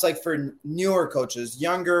also helps like for newer coaches,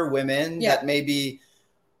 younger women that maybe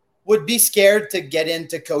would be scared to get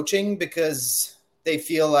into coaching because they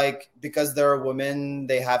feel like because they're a woman,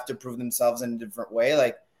 they have to prove themselves in a different way.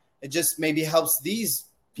 Like it just maybe helps these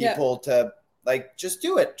people to like, just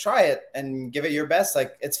do it, try it and give it your best.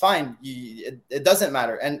 Like it's fine. It doesn't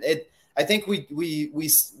matter. And I think we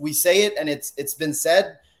say it and it's been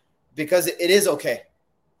said because it is okay.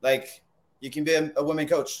 Like you can be a woman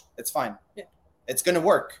coach. It's fine. Yeah. It's going to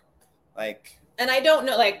work. Like, and I don't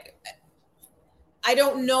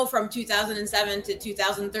know from 2007 to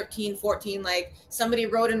 2013, 14, like somebody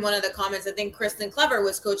wrote in one of the comments, I think Kristen Clever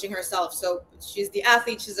was coaching herself. So she's the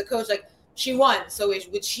athlete, she's a coach, like she won. So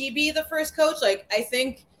would she be the first coach? Like, I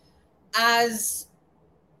think as,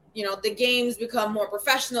 you know, the games become more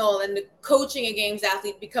professional and the coaching a games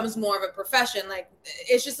athlete becomes more of a profession, like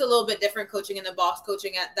it's just a little bit different coaching in the box,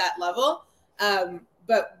 coaching at that level.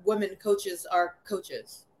 But women coaches are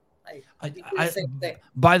coaches. Like, same thing.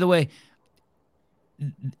 By the way,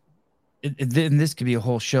 and this could be a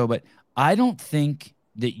whole show, but I don't think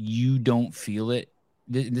that you don't feel it.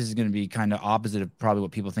 This is going to be kind of opposite of probably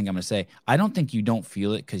what people think I'm going to say. I don't think you don't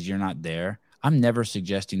feel it because you're not there. I'm never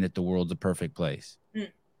suggesting that the world's a perfect place.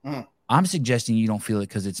 I'm suggesting you don't feel it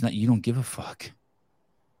because it's not. You don't give a fuck.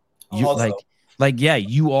 You like yeah,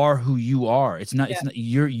 you are who you are. It's not. It's not.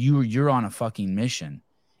 You're on a fucking mission,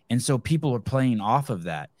 and so people are playing off of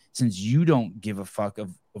that. Since you don't give a fuck of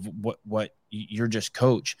what you're just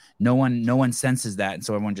coach. No one senses that, and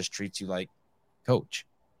so everyone just treats you like coach.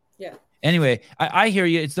 Yeah. Anyway, I hear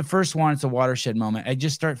you. It's the first one. It's a watershed moment. I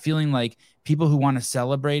just start feeling like people who want to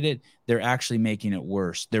celebrate it, they're actually making it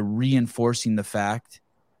worse. They're reinforcing the fact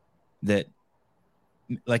that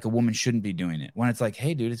like a woman shouldn't be doing it. When it's like,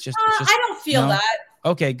 hey, dude, it's just I don't feel that.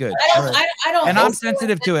 Okay, good. I don't. And I'm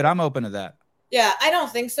sensitive to it. I'm open to that. Yeah, I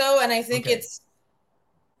don't think so. And I think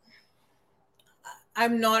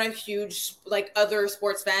I'm not a huge like other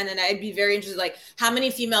sports fan, and I'd be very interested. Like, how many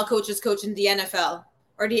female coaches coach in the NFL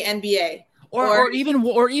or the NBA, or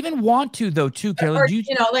even want to though too, Carolyn? Do you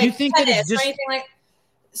think that it's just anything like?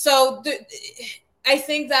 So I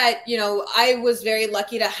think that I was very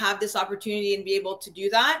lucky to have this opportunity and be able to do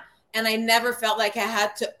that, and I never felt like I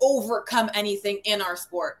had to overcome anything in our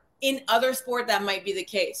sport. In other sport, that might be the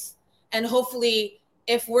case, and hopefully,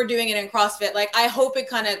 if we're doing it in CrossFit, like I hope it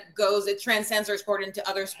kind of it transcends our sport into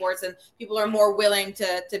other sports and people are more willing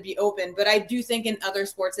to be open. But I do think in other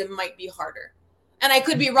sports, it might be harder. And I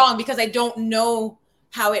could be wrong because I don't know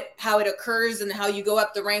how it occurs and how you go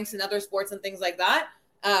up the ranks in other sports and things like that.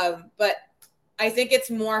 But I think it's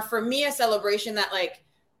more for me, a celebration that like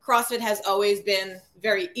CrossFit has always been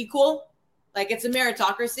very equal. Like it's a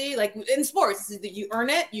meritocracy, like in sports, you earn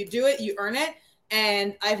it, you do it, you earn it.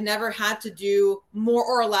 And I've never had to do more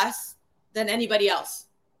or less than anybody else.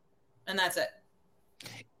 And that's it.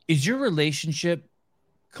 Is your relationship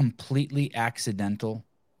completely accidental?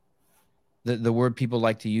 The word people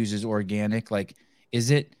like to use is organic. Like,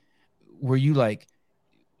 were you like,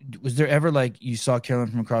 was there ever like you saw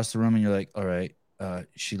Carolyn from across the room and you're like, all right,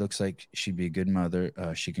 she looks like she'd be a good mother.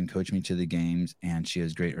 She can coach me to the games and she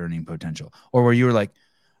has great earning potential. Or where you were like,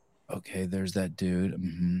 okay, there's that dude.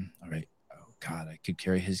 All right. God, I could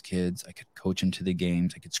carry his kids. I could coach him to the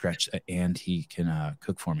games. I could scratch, and he can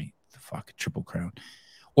cook for me. The fuck, Triple Crown.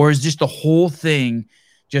 Or is just the whole thing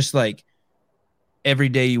just like every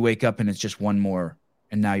day you wake up and it's just one more,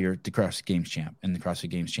 and now you're the CrossFit Games champ and the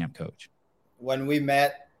CrossFit Games champ coach? When we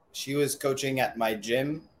met, she was coaching at my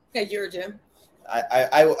gym. Yeah, your gym.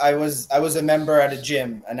 I was a member at a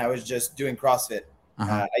gym, and I was just doing CrossFit.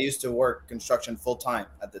 I used to work construction full time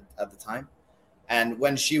at the time. And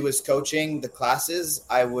when she was coaching the classes,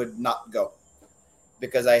 I would not go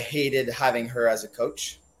because I hated having her as a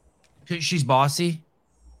coach. She's bossy.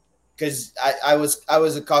 Because I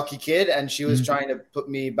was a cocky kid, and she was trying to put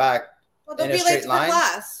me back in a straight line.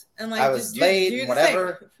 Class and like I was late,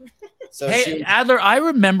 whatever. So hey, Adler, I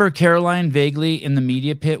remember Caroline vaguely in the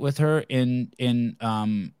media pit with her in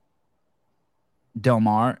Del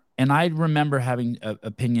Mar. And I remember having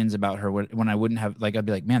opinions about her when I wouldn't have, like, I'd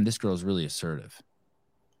be like, man, this girl is really assertive.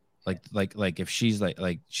 Like if she's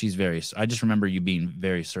like she's very, I just remember you being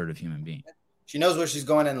very assertive human being. She knows where she's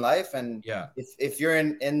going in life. And yeah, if you're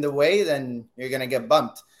in the way, then you're going to get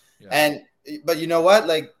bumped. Yeah. But you know what?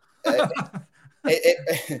 Like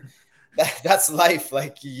that's life.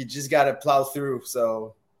 Like you just got to plow through.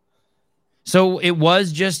 So it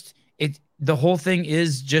was just, the whole thing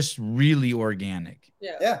is just really organic.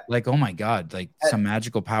 Yeah. Like, oh my God, like some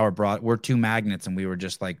magical power we're two magnets, and we were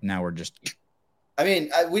just like, now we're just. I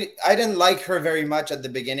mean, I didn't like her very much at the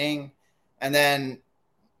beginning, and then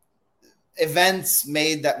events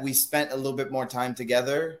made that we spent a little bit more time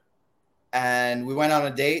together, and we went on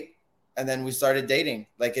a date, and then we started dating.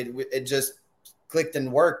 Like it just clicked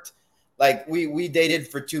and worked. Like we dated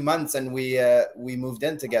for 2 months, and we moved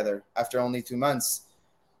in together after only 2 months.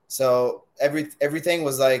 So everything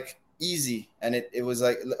was like easy, and it was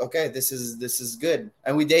like, okay, this is good.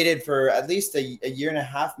 And we dated for at least a year and a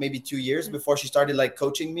half, maybe 2 years before she started like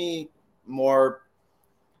coaching me more.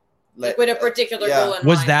 Like with a particular goal in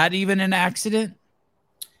Was mind. that even an accident?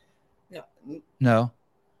 No.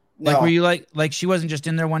 Like, were you like she wasn't just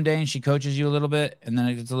in there one day and she coaches you a little bit, and then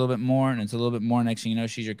it's a little bit more, and it's a little bit more. Next thing you know,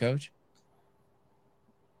 she's your coach?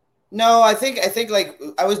 No, I think like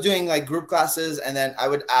I was doing like group classes, and then I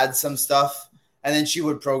would add some stuff, and then she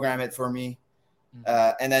would program it for me.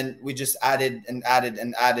 And then we just added and added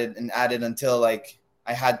and added and added until like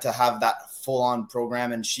I had to have that full on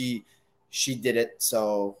program, and she did it.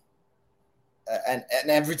 So, and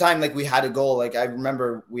every time like we had a goal, like I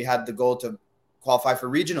remember we had the goal to qualify for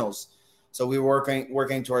regionals. So we were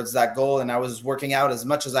working towards that goal, and I was working out as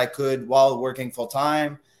much as I could while working full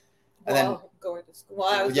time. And then going to school.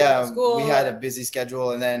 While I was going to school. We had a busy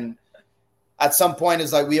schedule, and then at some point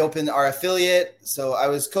it's like we opened our affiliate, so I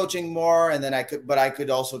was coaching more, and then I could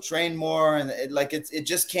also train more, and it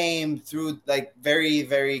just came through like very,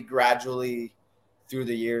 very gradually through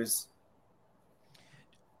the years.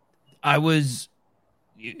 It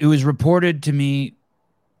was reported to me,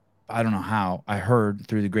 I don't know how, I heard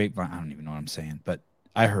through the grapevine, I don't even know what I'm saying, but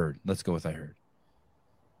I heard, let's go with I heard,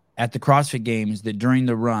 at the CrossFit Games that during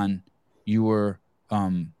the run you were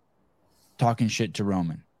talking shit to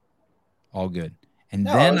Roman. All good. And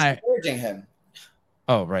then I was encouraging him.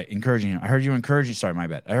 Oh, right. Encouraging him. I heard you were encouraging. Sorry, my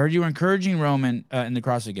bad. I heard you were encouraging Roman in the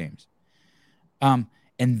CrossFit Games. And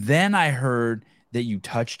then I heard that you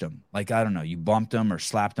touched him. Like, I don't know, you bumped him or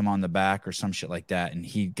slapped him on the back or some shit like that. And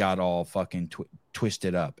he got all fucking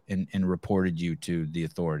twisted up and reported you to the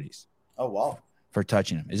authorities. Oh, wow. For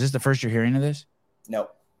touching him. Is this the first you're hearing of this?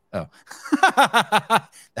 No. Oh, that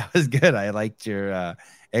was good. I liked your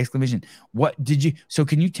exclamation. What did you? So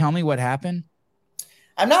can you tell me what happened?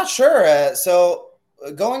 I'm not sure. So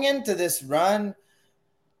going into this run,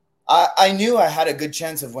 I knew I had a good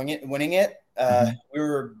chance of winning it. We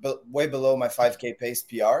were way below my 5K pace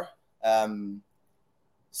PR.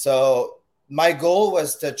 So my goal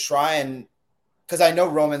was to try and, because I know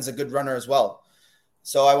Roman's a good runner as well.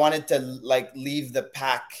 So I wanted to like leave the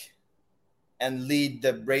pack and lead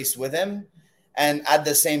the race with him, and at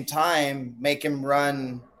the same time make him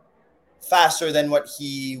run faster than what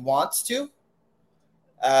he wants to.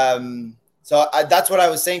 So that's what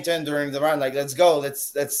I was saying to him during the run. Like, let's go.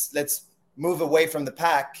 Let's move away from the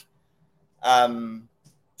pack. But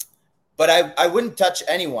I wouldn't touch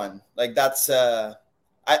anyone. Like that's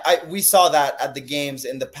we saw that at the games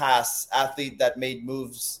in the past, athlete that made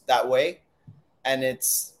moves that way, and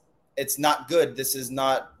it's not good. This is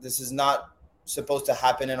not supposed to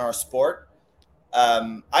happen in our sport.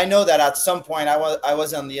 I know that at some point I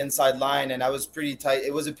was on the inside line and I was pretty tight.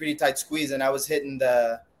 It was a pretty tight squeeze, and I was hitting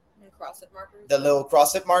the little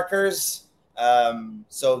CrossFit markers.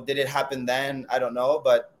 So did it happen then? I don't know,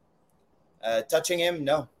 but touching him,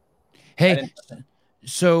 no. Hey,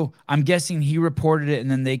 so I'm guessing he reported it, and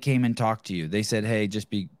then they came and talked to you. They said, "Hey, just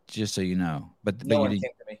so you know." But no one came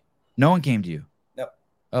to me. No one came to you. No.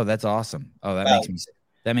 Oh, that's awesome. Oh,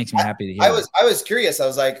 that makes me happy to hear. I was curious. I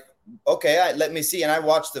was like, okay, let me see. And I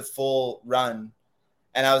watched the full run,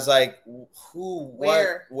 and I was like,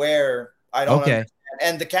 where? I don't understand.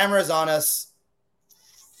 And the camera's on us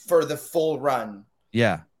for the full run.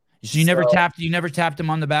 Yeah. So you never tapped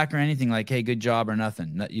him on the back or anything like, hey, good job or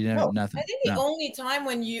nothing. Nothing. I think the only time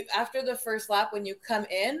when after the first lap, when you come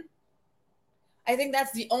in, I think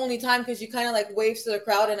that's the only time, because you kind of like waves to the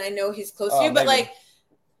crowd, and I know he's close to you, but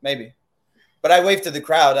maybe. But I waved to the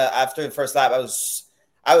crowd after the first lap. I was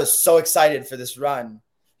so excited for this run.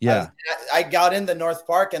 Yeah. I got in the North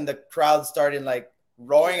Park and the crowd started like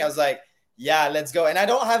roaring. I was like, yeah, let's go. And I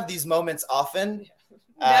don't have these moments often.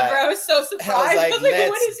 Never. I was so surprised. I was like,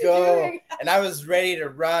 let's go. And I was ready to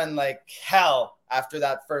run like hell after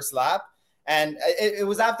that first lap. And it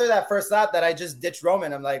was after that first lap that I just ditched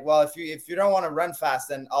Roman. I'm like, well, if you don't want to run fast,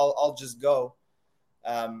 then I'll just go.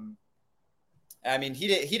 I mean, he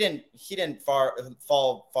didn't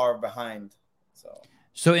fall far behind.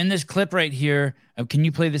 So in this clip right here, can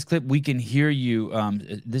you play this clip? We can hear you.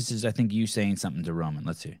 This is, I think, you saying something to Roman.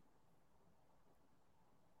 Let's see.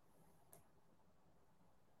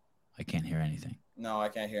 I can't hear anything. No, I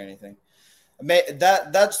can't hear anything.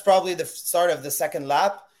 That's probably the start of the second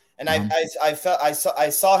lap, and I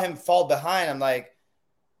saw him fall behind. I'm like,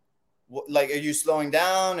 are you slowing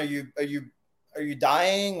down? Are you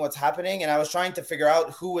dying? What's happening? And I was trying to figure out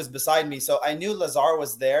who was beside me. So I knew Lazar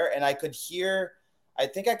was there, and I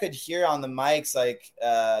think I could hear on the mics like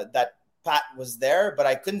that Pat was there, but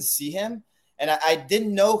I couldn't see him. And I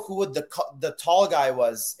didn't know who the tall guy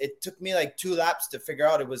was. It took me like 2 laps to figure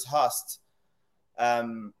out it was Hust.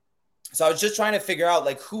 So I was just trying to figure out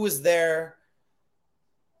like who was there,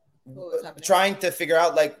 trying to figure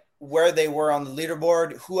out like where they were on the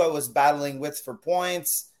leaderboard, who I was battling with for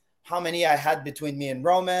points, how many I had between me and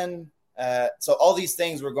Roman. So all these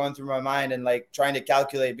things were going through my mind and like trying to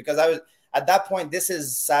calculate, because I was at that point, this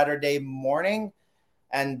is Saturday morning.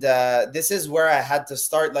 And this is where I had to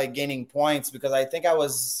start like gaining points, because I think I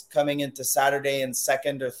was coming into Saturday in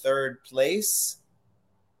 2nd or 3rd place.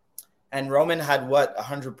 And Roman had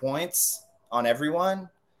 100 points on everyone.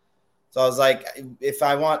 So I was like, if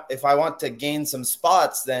I want to gain some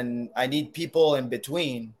spots, then I need people in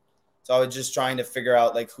between. So I was just trying to figure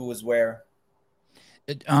out like who was where.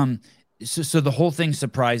 So the whole thing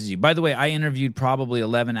surprises you. By the way, I interviewed probably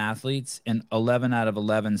 11 athletes, and 11 out of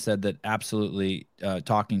 11 said that absolutely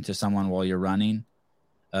talking to someone while you're running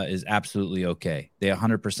is absolutely okay. They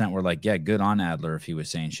 100% were like, yeah, good on Adler if he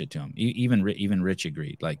was saying shit to him. Even Rich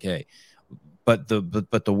agreed, like, hey. But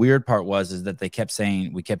the weird part is that they kept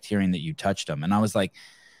saying, we kept hearing that you touched him, and I was like,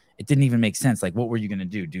 it didn't even make sense. Like, what were you going to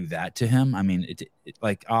do? Do that to him? I mean, it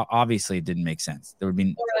like obviously it didn't make sense. There would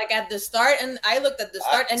be like at the start, and I looked at the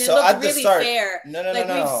start, and it looked really fair. No.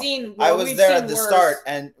 We've seen. I was there at the start,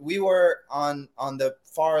 and we were on the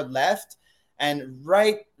far left, and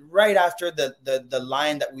right after the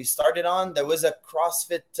line that we started on, there was a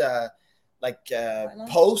CrossFit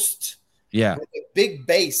post. Yeah, with a big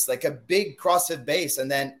base, like a big CrossFit base, and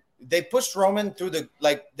then they pushed Roman through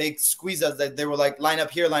they squeezed us. They were like, line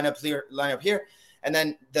up here, line up here, line up here, and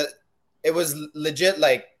then it was legit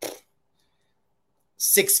like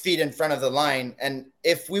 6 feet in front of the line. And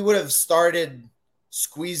if we would have started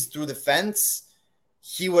squeezed through the fence,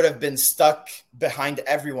 he would have been stuck behind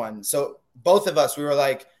everyone. So both of us, we were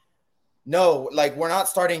like, no, like we're not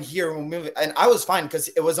starting here. We'll move. And I was fine because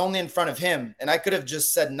it was only in front of him, and I could have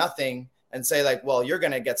just said nothing and say like, well, you're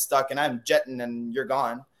going to get stuck and I'm jetting and you're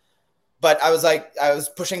gone. But I was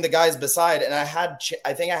pushing the guys beside, and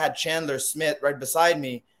I think I had Chandler Smith right beside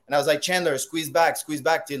me. And I was like, Chandler, squeeze back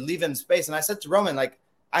to leave him space. And I said to Roman, like,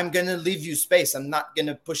 I'm going to leave you space. I'm not going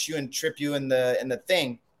to push you and trip you in the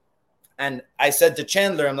thing. And I said to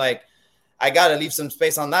Chandler, I'm like, I got to leave some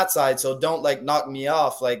space on that side. So don't like knock me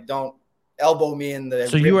off. Like, don't elbow me in the.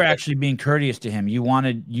 So you were actually being courteous to him. You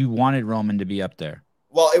wanted Roman to be up there.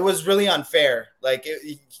 Well, it was really unfair. Like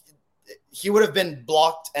he would have been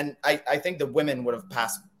blocked, and I think the women would have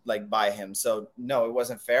passed like by him. So no, it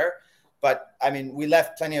wasn't fair. But I mean, we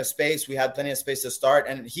left plenty of space. We had plenty of space to start,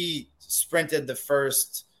 and he sprinted the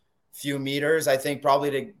first few meters, I think,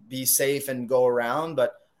 probably to be safe and go around.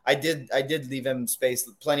 But I did leave him space,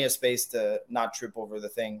 plenty of space to not trip over the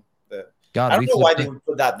thing. I don't know why they would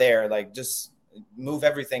put that there. Like, just move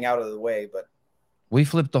everything out of the way. But we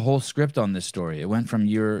flipped the whole script on this story. It went from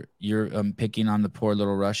you're picking on the poor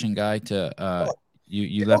little Russian guy to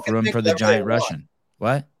you left room for the giant Russian.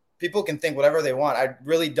 What? People can think whatever they want. I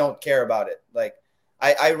really don't care about it. Like,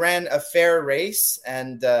 I ran a fair race,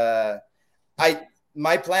 and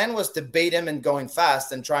my plan was to bait him and going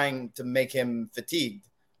fast and trying to make him fatigued.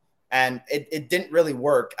 And it didn't really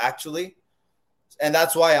work, actually. And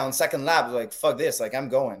that's why on second lap, I was like, fuck this. Like, I'm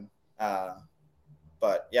going.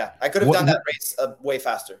 But, yeah, I could have done that race way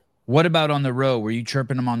faster. What about on the row? Were you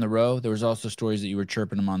chirping him on the row? There was also stories that you were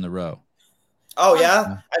chirping him on the row. Oh,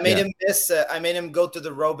 yeah? I made him miss. I made him go to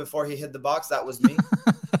the row before he hit the box. That was me.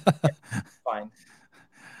 Fine.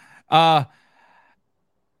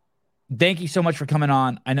 Thank you so much for coming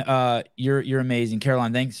on. I know you're amazing.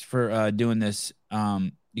 Caroline, thanks for doing this.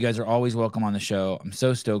 You guys are always welcome on the show. I'm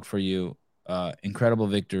so stoked for you. Incredible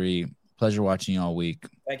victory. Pleasure watching you all week.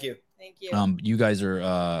 Thank you. Thank you. You guys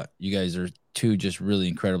are two just really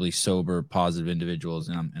incredibly sober, positive individuals,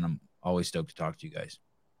 and I'm always stoked to talk to you guys.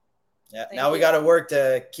 Yeah. Now we got to work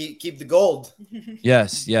to keep the gold.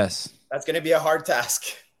 Yes. That's going to be a hard task.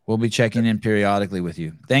 We'll be checking in periodically with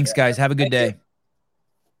you. Thanks, guys. Have a good day.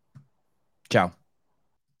 Ciao.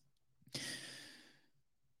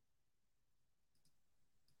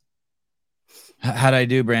 How'd I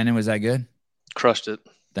do, Brandon? Was that good? Crushed it.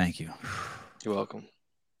 Thank you. You're welcome.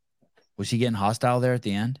 Was he getting hostile there at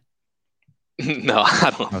the end? No,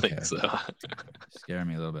 I don't think so. Scare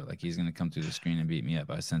me a little bit. Like he's going to come through the screen and beat me up.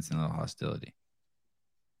 I was sensing a little hostility.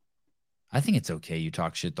 I think it's okay. You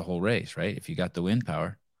talk shit the whole race, right? If you got the wind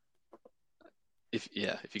power. If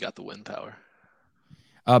you got the wind power.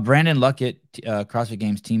 Brandon Luckett, CrossFit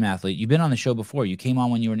Games team athlete. You've been on the show before. You came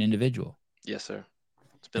on when you were an individual. Yes, sir.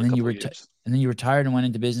 It's been a couple of years. And then you retired and went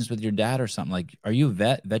into business with your dad or something. Like, are you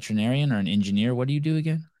a veterinarian or an engineer? What do you do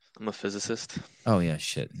again? I'm a physicist. Oh, yeah,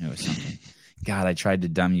 shit. It was something. God, I tried to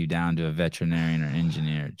dumb you down to a veterinarian or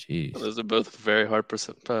engineer. Jeez. Those are both very hard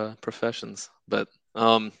professions. But,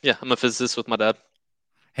 yeah, I'm a physicist with my dad.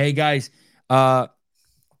 Hey, guys,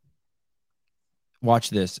 watch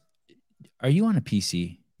this. Are you on a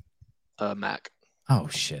PC? Mac. Oh,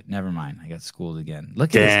 shit. Never mind. I got schooled again.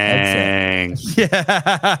 Look at his headset.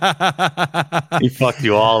 Yeah. He fucked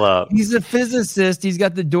you all up. He's a physicist. He's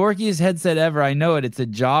got the dorkiest headset ever. I know it. It's a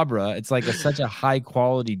Jabra. It's like such a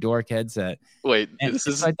high-quality dork headset. Wait. I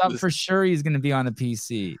thought for sure he's going to be on a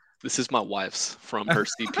PC. This is my wife's from her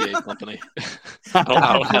CPA company. I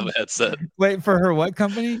don't have a headset. Wait, for her what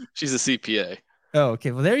company? She's a CPA. Oh,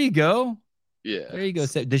 okay. Well, there you go. Yeah. There you go.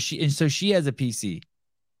 So she has a PC?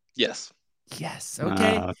 Yes. Yes.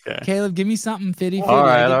 Okay. Okay. Caleb, give me something 50-50. All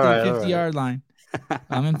right, I get the 50-yard line.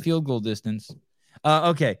 I'm in field goal distance.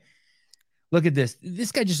 Okay. Look at this.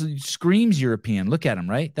 This guy just screams European. Look at him,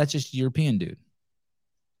 right? That's just European dude.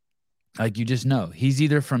 Like you just know. He's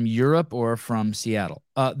either from Europe or from Seattle.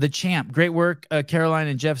 The champ. Great work, Caroline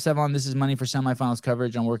and Jeff Sevon. This is money for semifinals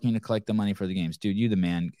coverage. I'm working to collect the money for the games. Dude, you the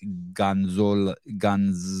man. Gonzalo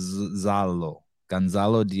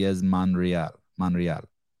Diaz Monreal.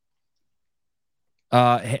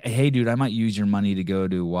 Hey, dude, I might use your money to go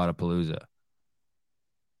to Wadapalooza.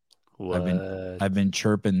 What? I've been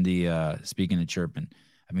chirping the. Speaking of chirping,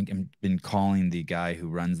 I've been calling the guy who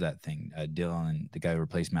runs that thing, Dylan, the guy who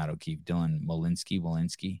replaced Matt O'Keefe, Dylan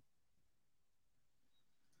Walensky.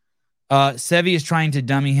 Sevi is trying to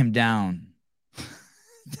dummy him down.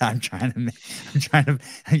 I'm trying to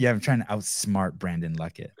outsmart Brandon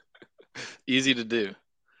Luckett. Easy to do.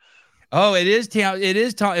 Oh,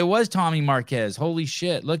 it was Tommy Marquez. Holy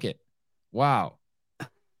shit. Look it. Wow.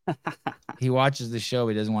 He watches the show.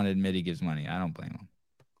 He doesn't want to admit he gives money. I don't blame him.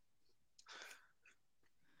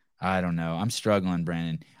 I don't know. I'm struggling,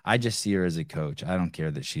 Brandon. I just see her as a coach. I don't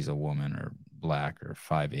care that she's a woman or black or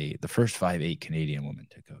 5'8". The first 5'8" Canadian woman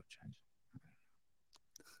to coach.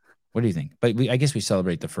 What do you think? But I guess we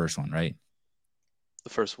celebrate the first one, right? The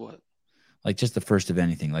first what? Like just the first of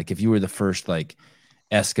anything. Like if you were the first like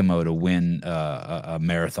Eskimo to win a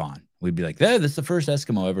marathon, we'd be like, this is the first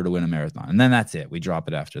Eskimo ever to win a marathon. And then that's it. We drop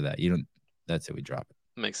it after that. That's it. We drop it.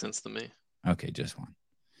 Makes sense to me. Okay. Just one.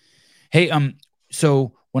 Hey,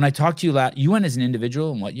 so when I talked to you you went as an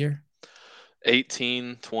individual in what year?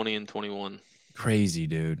 18, 20, and 21. Crazy,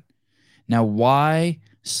 dude. Now, why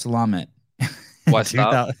slum it? Why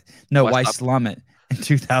stop? No, why slum it in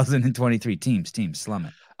 2023? Teams, slum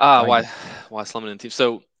it. Why slum it in teams?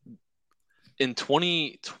 So in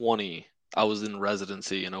 2020, I was in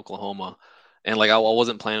residency in Oklahoma, and like I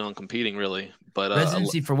wasn't planning on competing really. But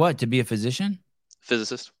residency for what? To be a physician?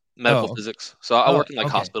 Physicist, medical physics. So I work in like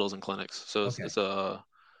hospitals and clinics. So it's like a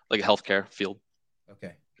healthcare field.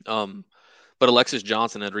 Okay. But Alexis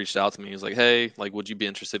Johnson had reached out to me. He was like, "Hey, like, would you be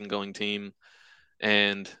interested in going team?"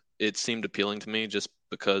 And it seemed appealing to me just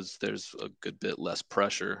because there's a good bit less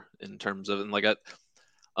pressure in terms of, and like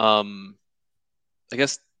I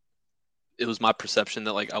guess it was my perception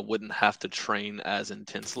that like I wouldn't have to train as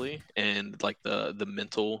intensely, and like the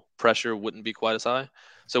mental pressure wouldn't be quite as high.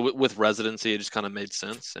 So with residency, it just kind of made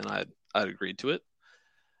sense, and I'd agreed to it.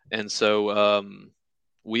 And so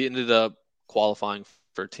we ended up qualifying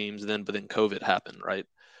for teams then, but then COVID happened, right?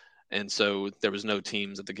 And so there was no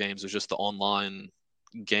teams at the games. It was just the online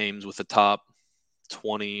games with the top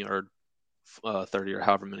 20 or 30 or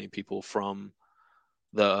however many people from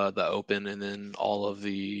the open, and then all of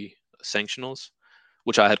the sanctionals,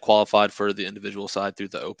 which I had qualified for the individual side through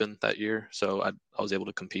the open that year. So I was able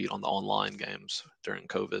to compete on the online games during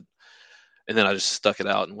COVID. And then I just stuck it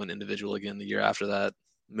out and went individual again the year after that,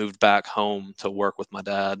 moved back home to work with my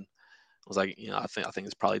dad. I was like, I think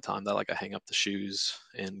it's probably time that like I hang up the shoes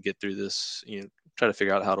and get through this, try to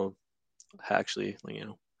figure out how to actually,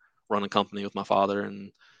 run a company with my father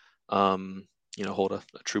and, hold a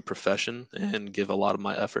true profession and give a lot of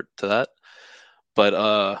my effort to that.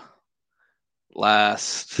 But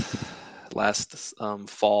last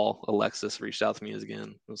fall, Alexis reached out to me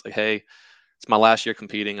again. It was like, "Hey, it's my last year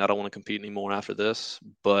competing. I don't want to compete anymore after this,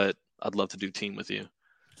 but I'd love to do team with you."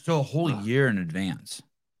 So a whole year in advance.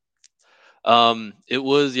 It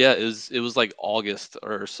was like August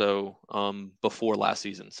or so, before last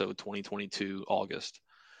season. So 2022 August,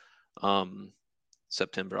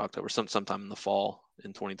 September, October, sometime in the fall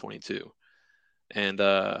in 2022. And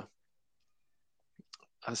I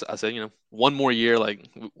said, one more year, like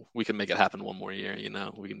we can make it happen. One more year,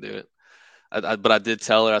 we can do it. But I did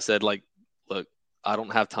tell her, I said, like, look, I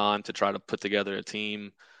don't have time to try to put together a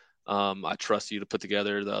team. I trust you to put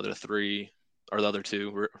together the other three, or the other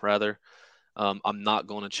two rather. I'm not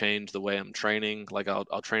going to change the way I'm training. Like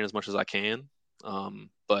I'll train as much as I can,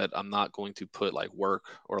 but I'm not going to put like work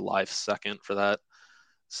or life second for that.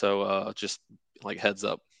 So just like heads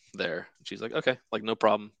up there. And she's like, okay, like no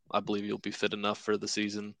problem. I believe you'll be fit enough for the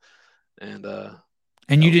season. And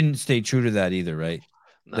you didn't stay true to that either, right?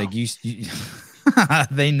 No. Like you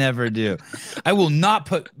they never do. I will not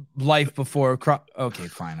put life before okay,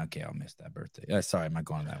 fine. Okay, I'll miss that birthday. Sorry, I'm not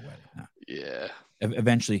going to that wedding. No. Yeah.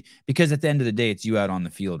 Eventually, because at the end of the day, it's you out on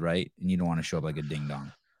the field, right? And you don't want to show up like a ding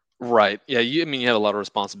dong. Right. Yeah. You have a lot of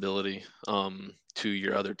responsibility to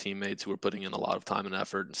your other teammates who are putting in a lot of time and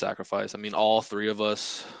effort and sacrifice. I mean, all three of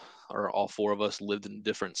us, or all four of us, lived in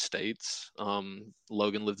different states.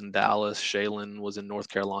 Logan lived in Dallas. Shaylin was in North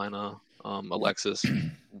Carolina. Alexis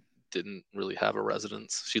didn't really have a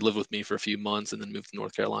residence. She lived with me for a few months and then moved to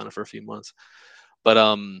North Carolina for a few months. But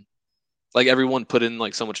like everyone put in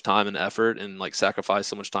like so much time and effort and like sacrificed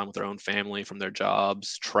so much time with their own family from their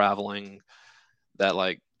jobs, traveling, that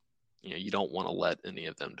like, you don't want to let any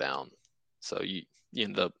of them down. So you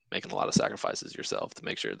end up making a lot of sacrifices yourself to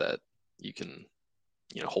make sure that you can,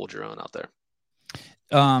 hold your own out there.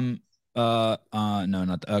 No,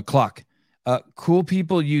 not clock. Cool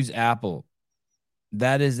people use Apple.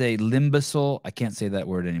 That is a limbicil. I can't say that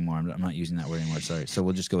word anymore. I'm not using that word anymore. Sorry. So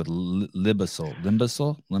we'll just go with limbicil,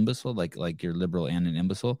 like you're liberal and an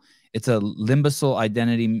imbecile. It's a limbicil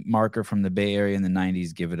identity marker from the Bay Area in the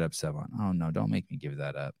 90s. Give it up, Sevon. Oh no, don't make me give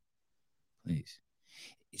that up, please.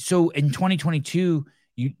 So in 2022,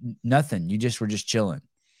 nothing. You were just chilling.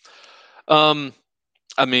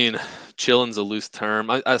 I mean, chilling's a loose term.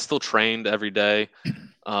 I still trained every day.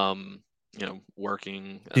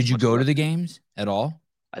 Working. Did you go to the games at all?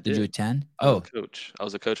 I did. Did you attend? Coach. I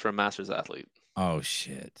was a coach for a master's athlete. Oh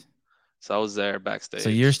shit. So I was there backstage. So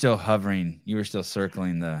you're still hovering. You were still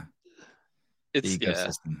circling the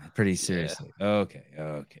ecosystem pretty seriously. Yeah. Okay.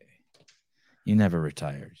 You never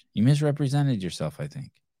retired. You misrepresented yourself, I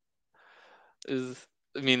think. The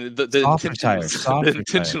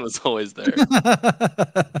intention was always there.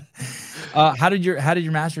 How did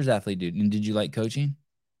your master's athlete do? And did you like coaching?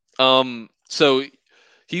 So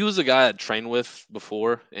he was a guy I trained with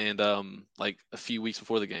before, and like a few weeks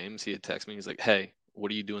before the games, he had texted me. He's like, "Hey, what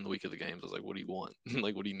do you do in the week of the games?" I was like, "What do you want?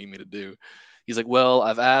 Like, what do you need me to do?" He's like, "Well,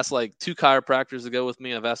 I've asked like 2 chiropractors to go with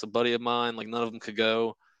me. I've asked a buddy of mine, like none of them could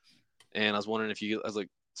go, and I was wondering if I was like,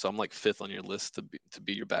 so I'm like 5th on your list to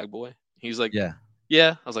be your bag boy." He's like, "Yeah."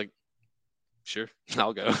 I was like, "Sure,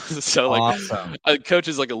 I'll go." So like, awesome. Coach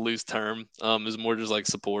is like a loose term. It's more just like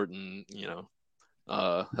support and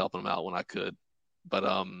helping him out when I could. But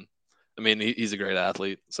I mean, he's a great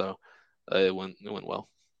athlete, so it went well.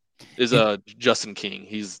 Is Justin King?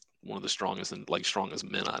 He's one of the strongest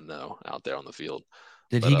men I know out there on the field.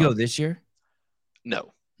 Did he go this year?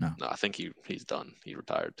 No. I think he's done. He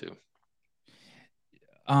retired too.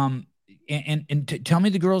 And tell me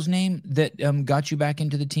the girl's name that got you back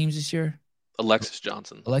into the teams this year. Alexis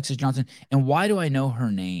Johnson. And why do I know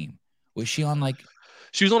her name? Was she on like?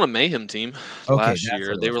 She was on a Mayhem team last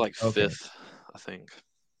year. They were like 5th, I think.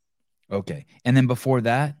 Okay, and then before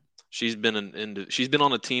that, she's been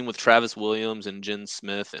on a team with Travis Williams and Jen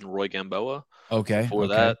Smith and Roy Gamboa. Okay. Before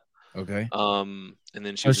that, and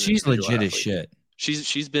then she's legit as shit.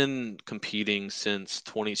 She's been competing since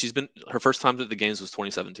her first time at the games was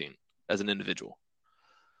 2017 as an individual.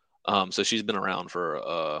 So she's been around for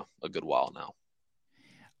a good while now.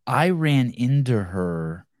 I ran into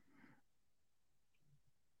her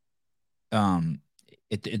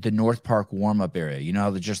at the North Park warm-up area. You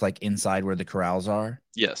know, just like inside where the corrals are?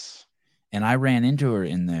 Yes. And I ran into her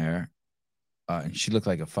in there, and she looked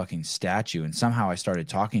like a fucking statue. And somehow I started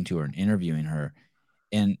talking to her and interviewing her.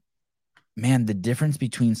 And man, the difference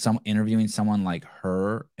between interviewing someone like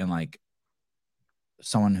her and like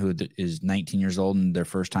someone who is 19 years old and their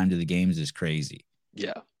first time to the games is crazy.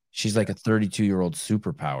 Yeah. She's like a 32-year-old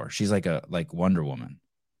superpower. She's like Wonder Woman.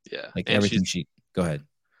 Yeah. Like and everything go ahead.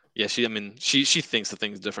 Yeah, she thinks of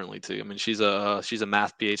things differently too. I mean, she's a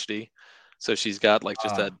math PhD, so she's got like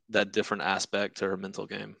just that different aspect to her mental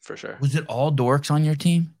game for sure. Was it all dorks on your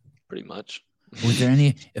team? Pretty much. Was there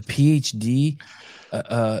a PhD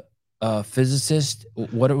physicist.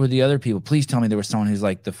 What were the other people? Please tell me there was someone who's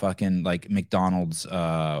like the fucking like McDonald's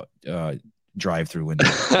drive-through window.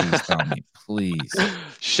 Please tell me, please.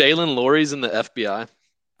 Shaylin Lori's in the FBI.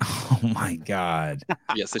 Oh my God.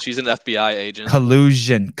 Yeah, so she's an FBI agent.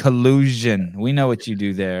 Collusion. We know what you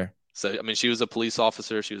do there. So I mean, she was a police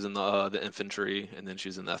officer. She was in the infantry, and then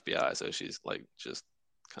she's in the FBI. So she's like just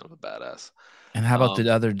kind of a badass. And how about the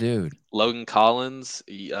other dude? Logan Collins.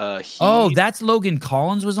 That's Logan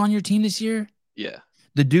Collins was on your team this year? Yeah.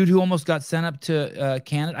 The dude who almost got sent up to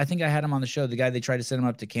Canada. I think I had him on the show. The guy they tried to send him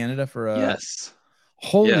up to Canada for yes.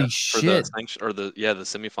 Holy shit. For the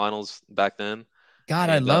semifinals back then. God,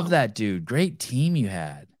 I love that dude. Great team you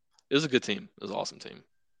had. It was a good team. It was an awesome team.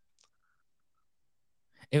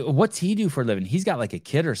 What's he do for a living? He's got like a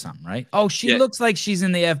kid or something, right? Oh, she looks like she's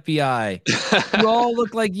in the FBI. You all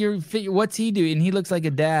look like you're. What's he do? And he looks like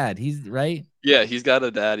a dad. He's right. Yeah, he's got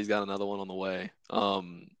a dad. He's got another one on the way.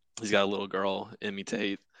 He's got a little girl, Emmy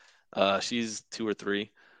Tate. She's 2 or 3.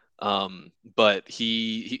 But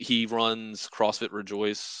he runs CrossFit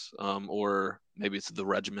Rejoice, or maybe it's the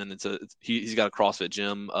Regimen. He's got a CrossFit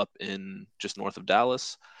gym up in just north of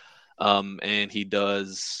Dallas. And he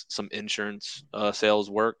does some insurance sales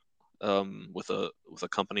work with a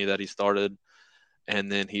company that he started,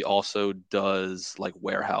 and then he also does like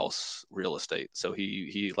warehouse real estate. So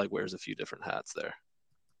he like wears a few different hats there.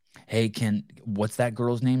 Hey, what's that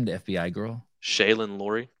girl's name? The FBI girl? Shaylin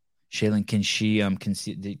Lori. Shaylin, can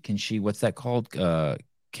she what's that called?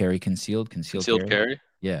 Carry concealed carry?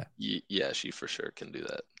 Yeah. Yeah, she for sure can do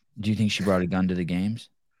that. Do you think she brought a gun to the games?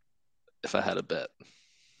 If I had a bet.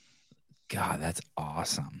 God, that's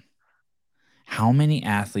awesome. How many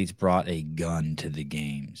athletes brought a gun to the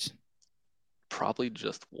games? Probably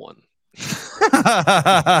just one.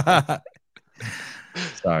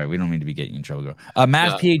 Sorry, we don't mean to be getting in trouble, girl.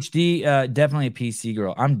 Math PhD, definitely a PC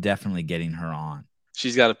girl. I'm definitely getting her on.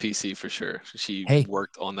 She's got a PC for sure. She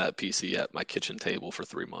worked on that PC at my kitchen table for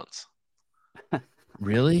 3 months.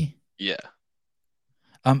 Really? Yeah.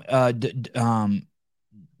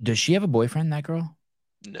 Does she have a boyfriend, that girl?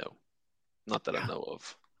 No. Not that I know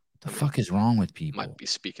of. The fuck is wrong with people? Might be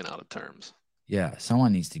speaking out of terms. Yeah,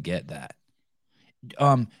 someone needs to get that.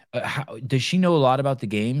 Does she know a lot about the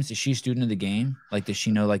games? Is she a student of the game? Like, does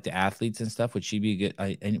she know like the athletes and stuff? Would she be good?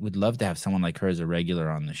 I would love to have someone like her as a regular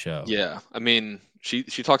on the show. Yeah, I mean, she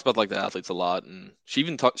talks about like the athletes a lot, and she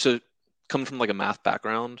even talks. So, coming from like a math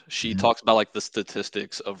background, she talks about like the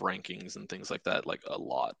statistics of rankings and things like that, like a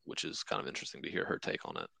lot, which is kind of interesting to hear her take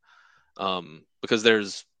on it. Because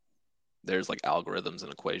there's like algorithms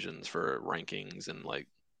and equations for rankings and like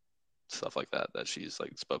stuff like that she's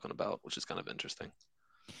like spoken about, which is kind of interesting.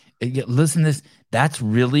 Listen, that's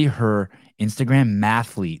really her Instagram,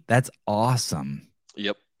 Mathlete. That's awesome.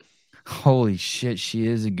 Yep. Holy shit, she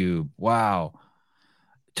is a goob. Wow.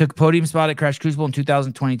 Took podium spot at Crash Crucible in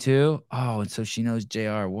 2022. Oh, and so she knows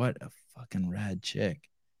JR. What a fucking rad chick.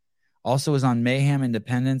 Also was on Mayhem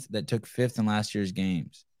Independence that took 5th in last year's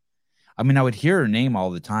games. I mean, I would hear her name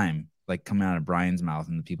all the time, like coming out of Brian's mouth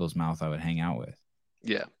and the people's mouth I would hang out with.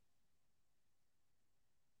 Yeah.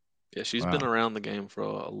 Yeah, she's been around the game for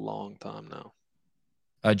a long time now.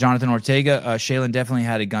 Jonathan Ortega, Shaylin definitely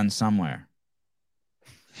had a gun somewhere.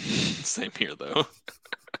 Same here, though.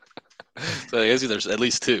 So I guess there's at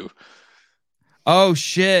least 2. Oh,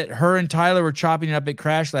 shit. Her and Tyler were chopping it up at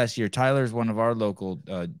Crash last year. Tyler's one of our local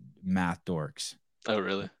math dorks. Oh,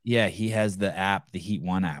 really? Yeah, he has the app, the Heat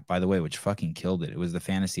 1 app, by the way, which fucking killed it. It was the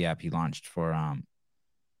fantasy app he launched for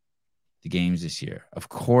the games this year. Of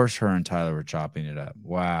course, her and Tyler were chopping it up.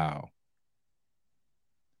 Wow.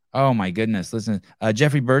 Oh, my goodness. Listen,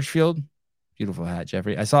 Jeffrey Birchfield. Beautiful hat,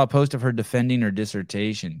 Jeffrey. I saw a post of her defending her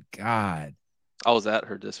dissertation. God. I was at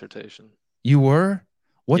her dissertation. You were?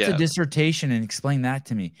 What's a dissertation? And explain that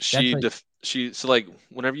to me. So like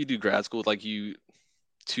whenever you do grad school, like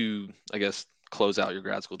to I guess close out your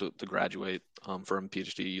grad school to graduate for a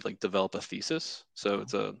PhD, you like develop a thesis. So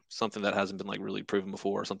it's something that hasn't been like really proven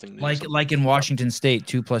before, or something new. Like in Washington State,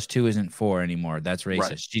 2 + 2 isn't 4 anymore. That's racist.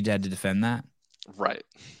 Right. She had to defend that. Right.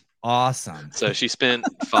 Awesome. So she spent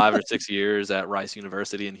 5 or 6 years at Rice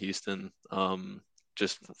University in Houston,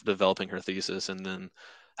 just developing her thesis, and then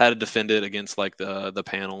had to defend it against like the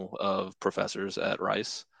panel of professors at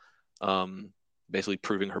Rice, basically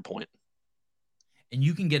proving her point. And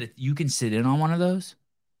you can sit in on one of those?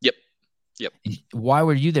 Yep. Why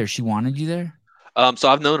were you there? She wanted you there? So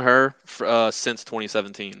I've known her since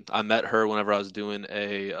 2017. I met her whenever I was doing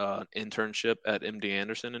a internship at MD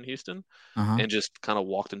Anderson in Houston, and just kind of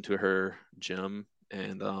walked into her gym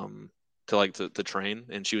and to train.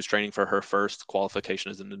 And she was training for her first qualification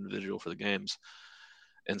as an individual for the games.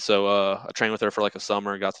 And so I trained with her for like a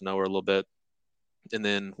summer, got to know her a little bit. And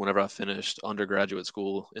then whenever I finished undergraduate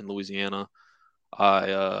school in Louisiana,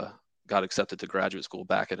 I got accepted to graduate school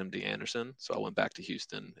back at MD Anderson. So I went back to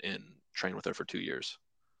Houston and trained with her for 2 years.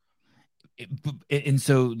 And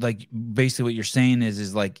so, like, basically what you're saying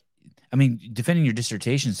is like, I mean, defending your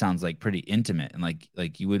dissertation sounds like pretty intimate, and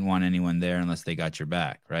like you wouldn't want anyone there unless they got your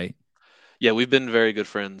back, right? Yeah, we've been very good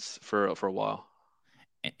friends for a while.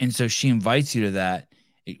 And so she invites you to that.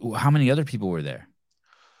 How many other people were there?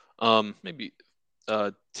 Maybe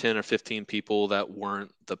 10 or 15 people that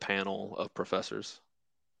weren't the panel of professors.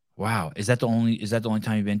 Wow. Is that the only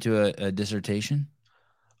time you've been to a dissertation?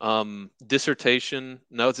 Dissertation.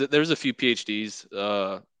 No, there's a few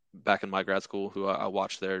PhDs back in my grad school who I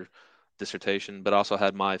watched their dissertation, but I also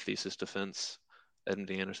had my thesis defense at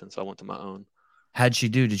MD Anderson, so I went to my own. How'd she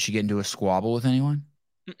do? Did she get into a squabble with anyone?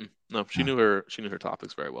 No, she knew her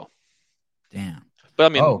topics very well. Damn. But I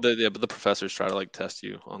mean, the professors try to like test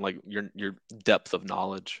you on like your depth of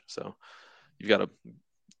knowledge, so you've got to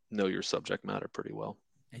know your subject matter pretty well.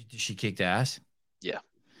 Did she kick the ass? Yeah.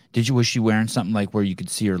 Was she wearing something like where you could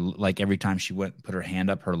see her, like every time she went put her hand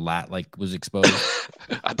up, her lat like was exposed?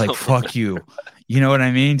 Like fuck you. You know what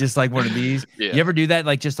I mean? Just like one of these. Yeah. You ever do that?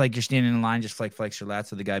 Like just like you're standing in line, just like flex your lats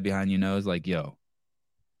so the guy behind you knows, like, yo.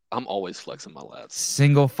 I'm always flexing my lats.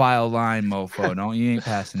 Single file line, mofo. You ain't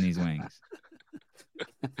passing these wings.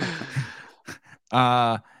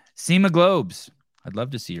 SEMA globes. I'd love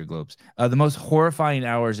to see your globes. The most horrifying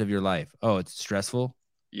hours of your life. Oh, it's stressful?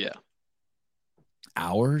 Yeah.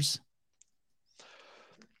 Hours?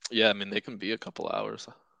 Yeah, I mean, they can be a couple hours.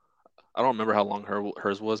 I don't remember how long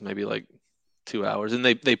hers was, maybe like 2 hours. And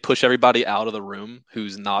they push everybody out of the room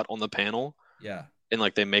who's not on the panel. Yeah. And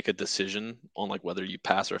like they make a decision on like whether you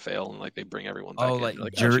pass or fail, and like they bring everyone back in.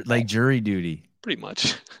 Like jury duty. Pretty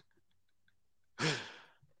much.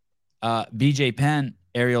 BJ Penn,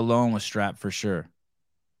 Ariel Lowen was strapped for sure.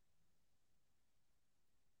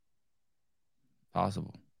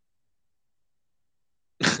 Possible.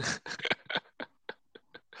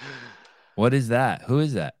 What is that? Who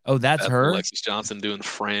is that? Oh, that's her? Alexis Johnson doing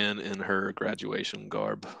Fran in her graduation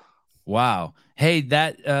garb. Wow. Hey,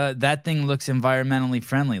 that thing looks environmentally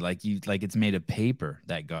friendly. Like it's made of paper,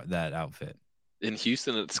 that outfit. In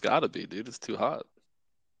Houston, it's gotta be, dude. It's too hot.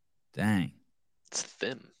 Dang. It's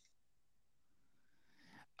thin.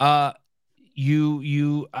 I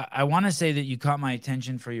want to say that you caught my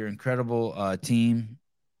attention for your incredible team,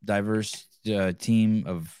 diverse team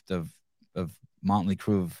of motley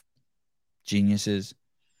crew of geniuses.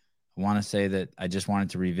 I want to say that I just wanted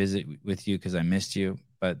to revisit with you because I missed you,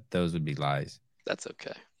 but those would be lies. That's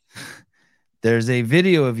okay. There's a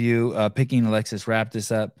video of you picking Alexis. Wrap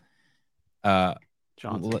this up.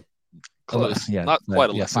 Johnson. Close. Yeah, not quite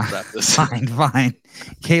Alexis. Wrap this. Fine.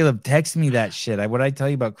 Caleb, text me that shit. What I tell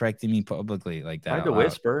you about correcting me publicly like that?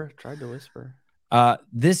 Tried to whisper.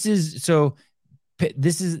 This is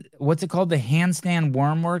what's it called? The handstand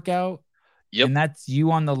worm workout. Yep. And that's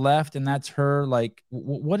you on the left, and that's her. Like,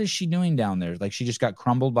 what is she doing down there? Like, she just got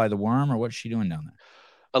crumbled by the worm, or what's she doing down there?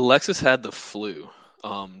 Alexis had the flu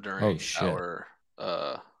during our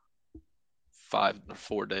 5 or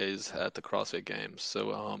 4 days at the CrossFit Games.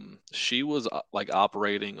 So she was like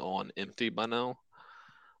operating on empty by now.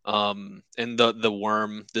 And the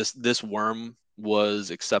worm, this worm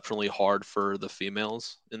was exceptionally hard for the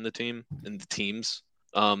females in the teams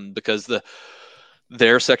because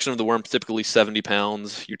their section of the worm is typically 70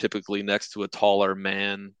 pounds. You're typically next to a taller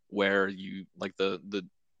man, where you like the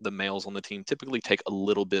males on the team typically take a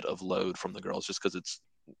little bit of load from the girls just because it's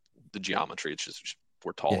the geometry. It's just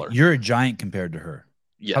we're taller. Yeah, you're a giant compared to her.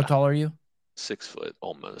 Yeah. How tall are you? 6 foot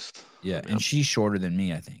almost. Yeah, and she's shorter than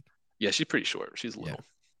me, I think. Yeah, she's pretty short. She's little.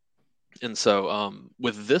 Yeah. And so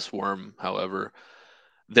with this worm, however,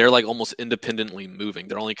 they're like almost independently moving.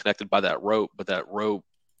 They're only connected by that rope, but that rope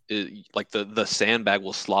is like the sandbag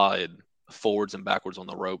will slide forwards and backwards on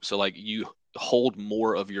the rope. So like you hold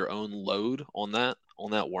more of your own load on that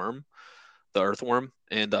worm, the earthworm.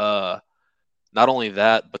 And not only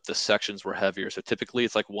that, but the sections were heavier. So typically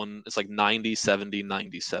it's like 90, 70,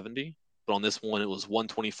 90, 70. But on this one, it was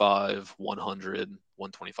 125, 100,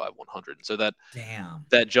 125, 100. And so that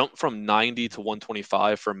jump from 90 to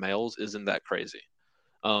 125 for males isn't that crazy.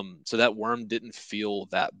 So that worm didn't feel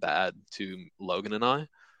that bad to Logan and I.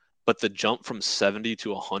 But the jump from 70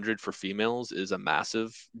 to 100 for females is a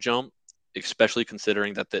massive jump, especially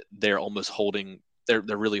considering that they're almost holding – they're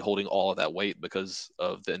really holding all of that weight because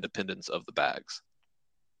of the independence of the bags.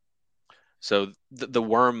 So the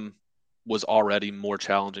worm was already more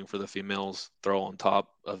challenging for the females. Throw on top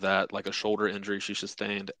of that like a shoulder injury she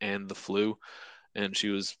sustained and the flu. and she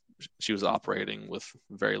was operating with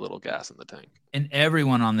very little gas in the tank. And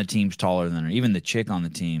everyone on the team's taller than her, even the chick on the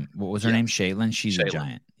team. What was her name? Shaylin. She's a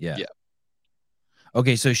giant. Yeah.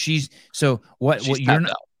 Okay, so she's what you're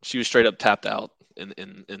not out. She was straight up tapped out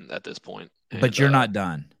in at this point. But you're not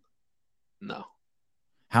done. No.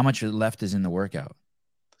 How much left is in the workout?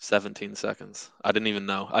 17 seconds. I didn't even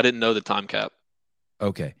know. I didn't know the time cap.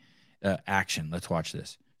 Okay. Action. Let's watch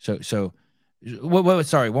this. So what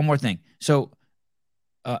sorry, one more thing. So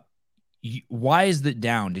why is that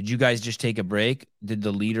down? Did you guys just take a break? Did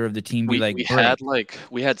the leader of the team be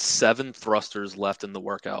we had 7 thrusters left in the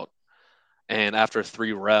workout. And after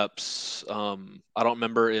 3 reps, I don't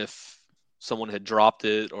remember if someone had dropped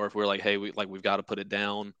it or if we were like, hey, we've got to put it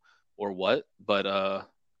down or what. But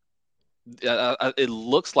it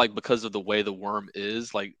looks like because of the way the worm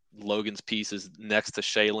is, like Logan's piece is next to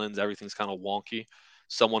Shaylin's, everything's kind of wonky.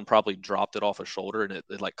 Someone probably dropped it off a shoulder and it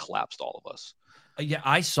like collapsed all of us. Yeah,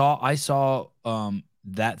 I saw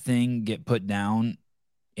that thing get put down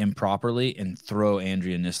improperly and throw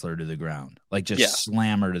Andrea Nisler to the ground, like just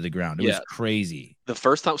slam her to the ground. It was crazy. The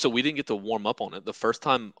first time, so we didn't get to warm up on it. The first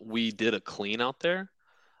time we did a clean out there,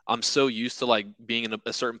 I'm so used to like being in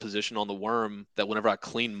a certain position on the worm that whenever I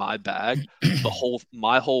clean my bag,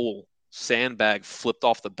 my whole sandbag flipped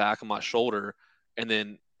off the back of my shoulder, and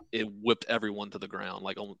then it whipped everyone to the ground.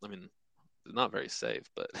 Like, I mean, it's not very safe,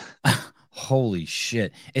 but holy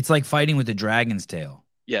shit, it's like fighting with a dragon's tail.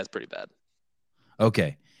 Yeah, it's pretty bad.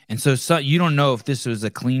 Okay. And so you don't know if this was a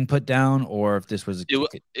clean put down or if this was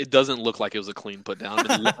it doesn't look like it was a clean put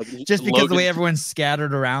down. I mean, just because the way everyone's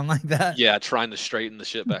scattered around like that. Yeah, trying to straighten the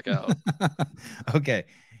shit back out. Okay,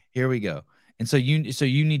 here we go. And so you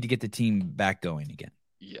need to get the team back going again.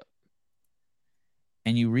 Yep.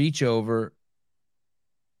 And you reach over.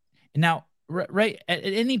 Now, right at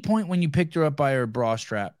any point when you picked her up by her bra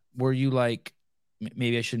strap, were you like,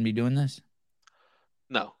 maybe I shouldn't be doing this?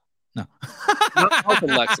 No. No. Not like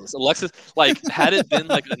Alexis. Alexis, like, had it been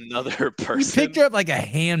like another person, you picked her up like a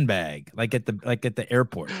handbag, like at the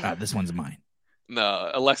airport. This one's mine. No,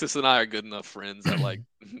 Alexis and I are good enough friends that like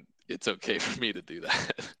it's okay for me to do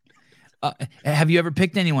that. Have you ever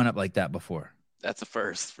picked anyone up like that before? That's a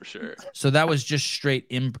first for sure. So that was just straight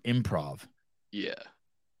improv. Yeah.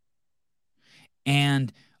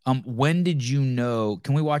 And when did you know?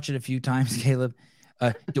 Can we watch it a few times, Caleb?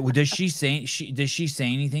 Does she say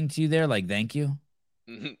anything to you there? Like, thank you?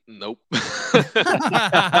 Nope.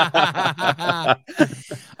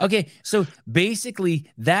 Okay. So basically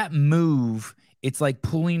that move, it's like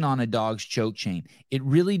pulling on a dog's choke chain. It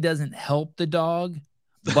really doesn't help the dog,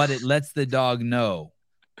 but it lets the dog know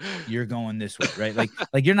you're going this way, right?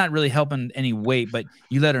 Like you're not really helping any weight, but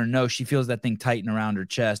you let her know. She feels that thing tighten around her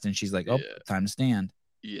chest and she's like, oh, time to stand.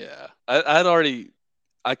 Yeah.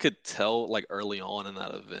 I could tell like early on in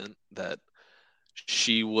that event that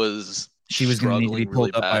she was going to need to be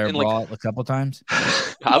pulled up by her bra a couple times.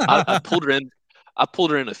 I pulled her in. I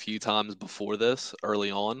pulled her in a few times before this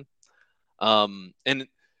early on. And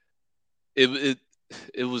it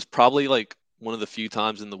was probably like one of the few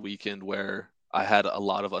times in the weekend where I had a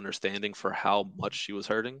lot of understanding for how much she was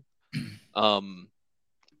hurting.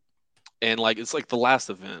 And like, it's like the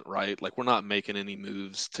last event, right? Like we're not making any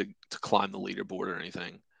moves to climb the leaderboard or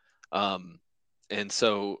anything. And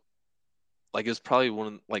so like, it was probably one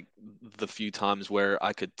of like the few times where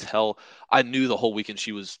I could tell, I knew the whole weekend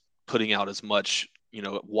she was putting out as much,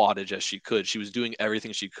 wattage as she could. She was doing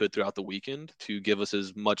everything she could throughout the weekend to give us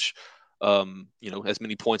as much, as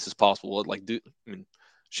many points as possible. Like,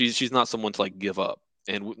 she's not someone to like give up.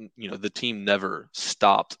 And, the team never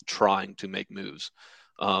stopped trying to make moves.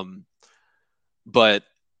 But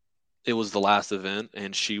it was the last event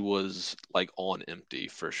and she was like on empty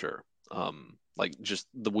for sure. Like just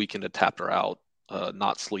the weekend had tapped her out,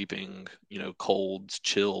 not sleeping, colds,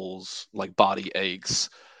 chills, like body aches.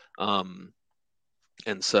 And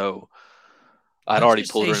so I'd already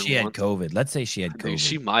pulled her in. She had COVID. Let's say she had COVID.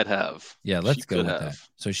 She might have. Yeah, let's go with that.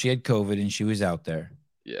 So she had COVID and she was out there.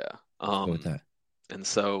 Yeah. Let's go with that. And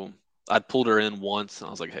so I'd pulled her in once and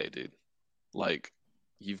I was like, hey, dude, like,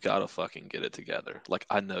 you've got to fucking get it together. Like,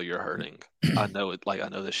 I know you're hurting. I know it. Like, I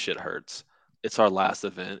know this shit hurts. It's our last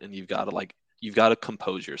event and you've got to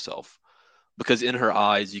compose yourself, because in her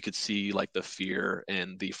eyes, you could see like the fear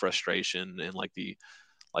and the frustration and like the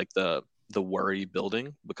worry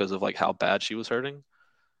building because of like how bad she was hurting. And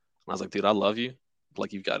I was like, dude, I love you.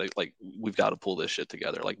 Like, we've got to pull this shit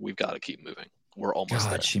together. Like, we've got to keep moving. We're almost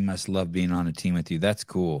there. She must love being on a team with you. That's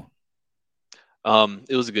cool.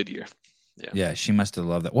 It was a good year. Yeah, she must have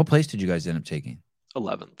loved that. What place did you guys end up taking?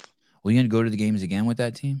 11th. Will you going to go to the games again with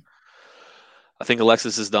that team? I think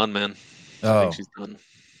Alexis is done, man. So I think she's done.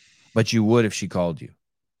 But you would if she called you.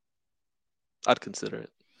 I'd consider it.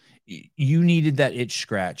 You needed that itch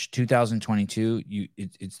scratch. 2022,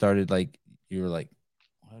 it started like you were like,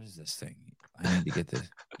 what is this thing? I need to get this.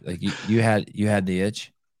 Like you had the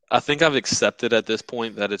itch. I think I've accepted at this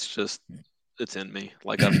point that it's in me.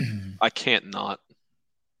 Like I can't not.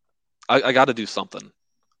 I got to do something.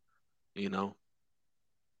 You know.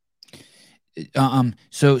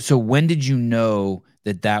 So when did you know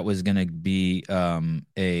that was going to be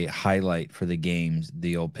a highlight for the games?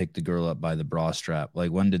 The old pick the girl up by the bra strap.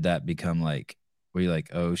 Like when did that become like? Were you like,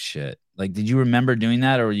 oh shit? Like, did you remember doing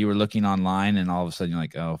that, or you were looking online and all of a sudden you're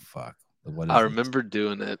like, oh fuck, what is I remember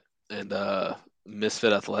doing it, and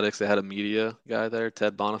Misfit Athletics, they had a media guy there,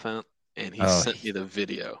 Ted Bonifant, and he sent me the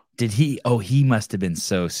video. Did he? Oh, he must have been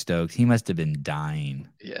so stoked. He must have been dying.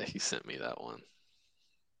 Yeah, he sent me that one.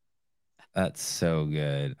 That's so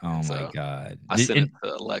good. Oh my god! I sent it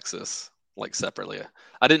to Alexis like separately.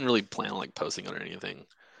 I didn't really plan on like posting it or anything.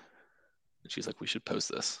 And she's like, "We should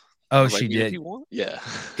post this." Oh, she did. If you want, yeah.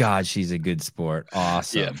 God, she's a good sport.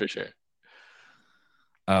 Awesome. Yeah, for sure.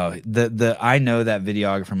 Oh, I know that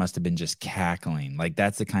videographer must have been just cackling. Like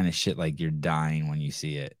that's the kind of shit like you're dying when you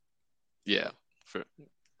see it. Yeah, for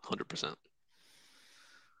 100%.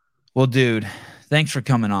 Well, dude, thanks for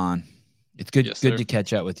coming on. It's good good to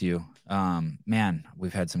catch up with you. Man,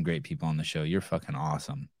 we've had some great people on the show. You're fucking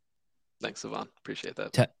awesome. Thanks, Yvonne. Appreciate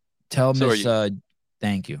that. Tell Miss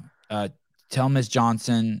thank you. Tell Miss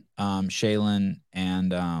Johnson, Shaylin, and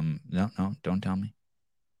no, don't tell me.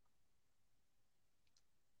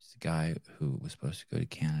 It's the guy who was supposed to go to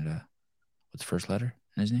Canada. What's the first letter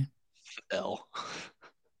in his name? L.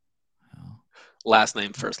 Last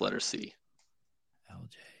name, first letter C.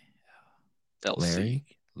 LJ. LC.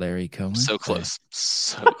 Larry Cohen. So close.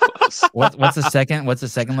 So close. What's the second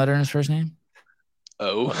letter in his first name?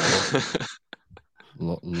 O.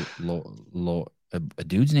 A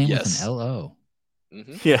dude's name with an L-O.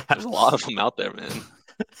 Mm-hmm. Yeah. There's a lot of them out there, man.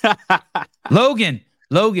 Logan.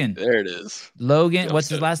 There it is. Logan. What's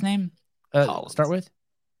his last name? Start with?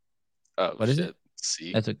 Oh, what is it?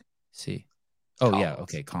 C. That's a C. Oh, Collins. Yeah.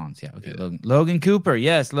 Okay. Collins. Yeah. Okay. Yeah. Logan Cooper.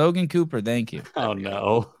 Yes. Logan Cooper. Thank you. Oh,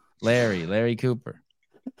 no. Larry Cooper.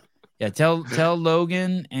 Yeah. Tell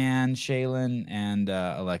Logan and Shaylin and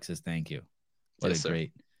Alexis, thank you. What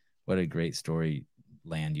a great story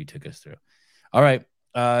land you took us through. All right.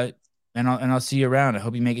 And I'll see you around. I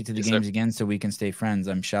hope you make it to the games again so we can stay friends.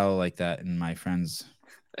 I'm shallow like that, and my friends.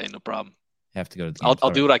 Hey, no problem. Have to go to the games. I'll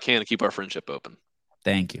do what I can to keep our friendship open.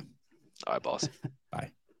 Thank you. All right, boss.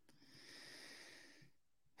 Bye.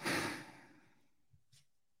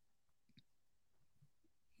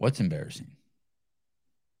 What's embarrassing?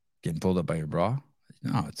 Getting pulled up by your bra?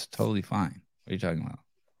 No, it's totally fine. What are you talking about?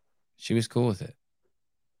 She was cool with it.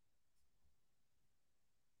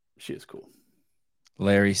 She is cool.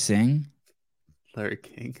 Larry Singh? Larry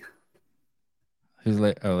King. Who's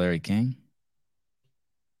Larry King?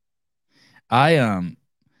 I'm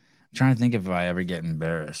trying to think if I ever get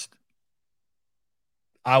embarrassed.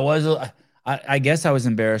 I guess I was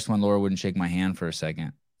embarrassed when Laura wouldn't shake my hand for a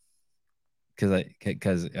second.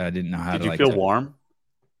 Because I didn't know how to. Did you feel warm?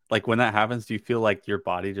 Like when that happens, do you feel like your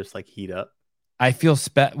body just like heat up? I feel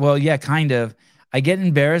well, yeah, kind of. I get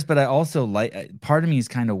embarrassed, but I also part of me is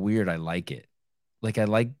kind of weird. I like it. Like I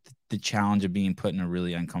like the challenge of being put in a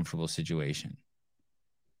really uncomfortable situation.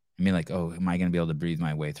 I mean, like, oh, am I going to be able to breathe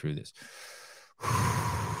my way through this?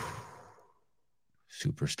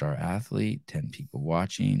 Superstar athlete, 10 people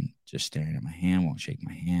watching, just staring at my hand, won't shake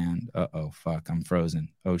my hand. Uh-oh, fuck, I'm frozen.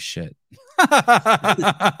 Oh, shit.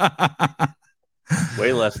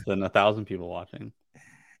 Way less than 1,000 people watching.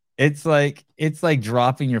 It's like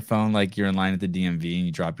dropping your phone like you're in line at the DMV and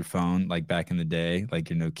you drop your phone like back in the day,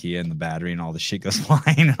 like your Nokia and the battery and all the shit goes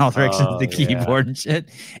flying in all directions of the keyboard and shit.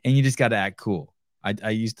 And you just got to act cool.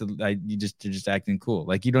 You're just acting cool.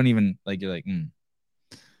 Like you don't even like, you're like,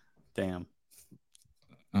 Damn.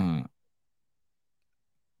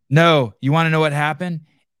 No, you want to know what happened?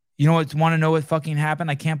 You want to know what fucking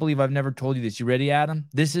happened? I can't believe I've never told you this. You ready, Adam?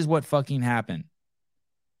 This is what fucking happened.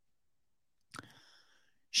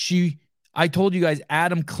 I told you guys,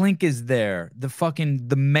 Adam Klink is there. The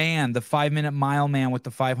man, the 5-minute mile man with the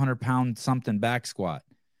 500-pound something back squat.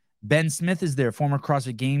 Ben Smith is there, former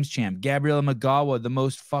CrossFit Games champ. Gabriella Magawa, the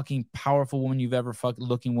most fucking powerful woman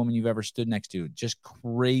looking woman you've ever stood next to. Just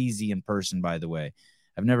crazy in person, by the way.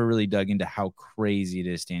 I've never really dug into how crazy it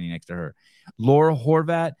is standing next to her. Laura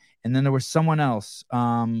Horvath, and then there was someone else.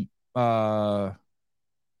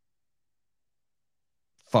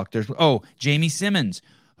 Jamie Simmons,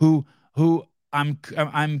 who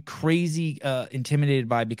I'm crazy intimidated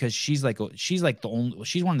by, because she's one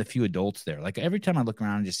of the few adults there. Like every time I look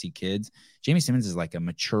around and just see kids, Jamie Simmons is like a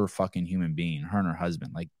mature fucking human being. Her and her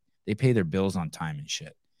husband, like they pay their bills on time and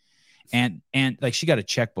shit. And like she got a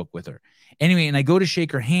checkbook with her. Anyway, and I go to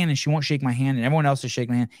shake her hand and she won't shake my hand, and everyone else is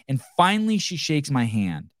shaking my hand. And finally she shakes my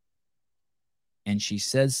hand. And she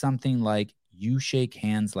says something like, "You shake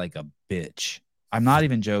hands like a bitch." I'm not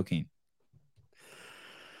even joking.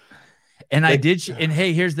 And I did. And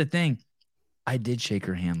hey, here's the thing. I did shake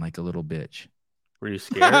her hand like a little bitch. Were you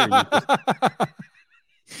scared?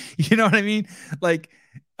 You know what I mean? Like,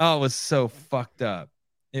 oh, it was so fucked up.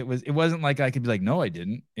 It wasn't like I could be like, no, I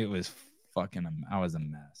didn't. It was fucking, I was a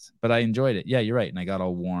mess, but I enjoyed it. Yeah, you're right. And I got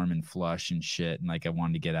all warm and flush and shit. And like, I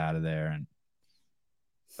wanted to get out of there.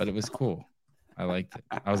 But it was cool. I liked it.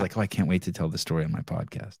 I was like, oh, I can't wait to tell the story on my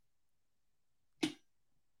podcast.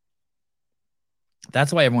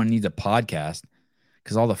 That's why everyone needs a podcast,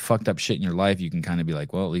 because all the fucked up shit in your life, you can kind of be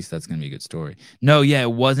like, well, at least that's going to be a good story. No, yeah,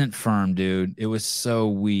 it wasn't firm, dude. It was so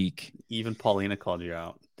weak. Even Paulina called you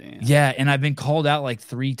out. Damn. Yeah, and I've been called out like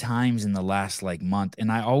 3 times in the last like month, and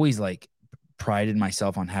I always like prided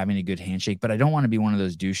myself on having a good handshake, but I don't want to be one of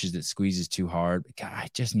those douches that squeezes too hard. God, I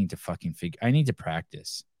just need to fucking I need to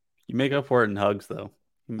practice. You make up for it in hugs, though.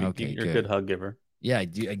 You're good. a good hug giver. Yeah, I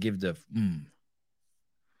do. I give the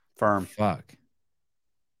firm. Fuck.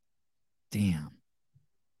 Damn.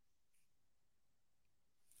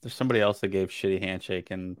 There's somebody else that gave shitty handshake,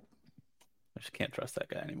 and I just can't trust that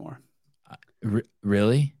guy anymore.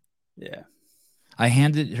 Really? Yeah. I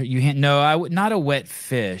handed her. No, I would not a wet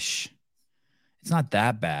fish. It's not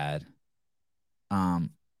that bad. Oh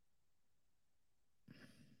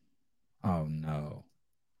no.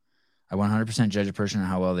 I 100% judge a person on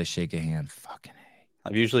how well they shake a hand. Fucking A.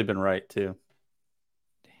 I've usually been right too.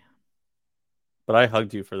 Damn. But I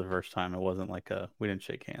hugged you for the first time. It wasn't like we didn't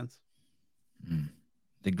shake hands.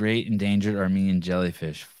 The great endangered Armenian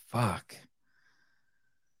jellyfish. Fuck.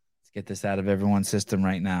 Let's get this out of everyone's system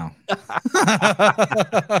right now.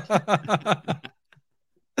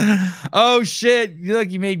 Oh shit!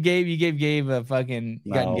 Look, you made Gabe. You gave Gabe a fucking.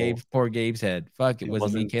 You got in poor Gabe's head. Fuck! It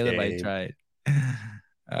wasn't me, Caleb. Gabe. I tried.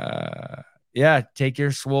 Yeah. Take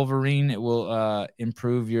your Swolverine. It will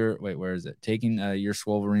improve your. Wait, where is it? Taking your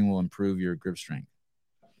Swolverine will improve your grip strength.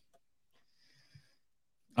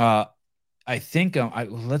 I think I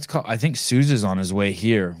think Sousa's on his way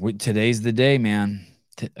here. Today's the day, man.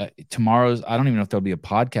 Tomorrow's. I don't even know if there'll be a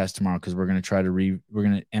podcast tomorrow, because we're gonna try to we're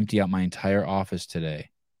gonna empty out my entire office today.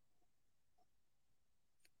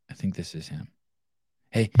 I think this is him.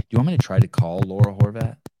 Hey, do you want me to try to call Laura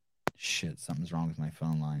Horvath? Shit, something's wrong with my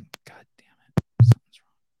phone line. God damn it. Something's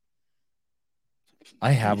wrong.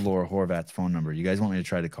 I have Laura Horvath's phone number. You guys want me to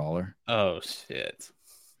try to call her? Oh, shit.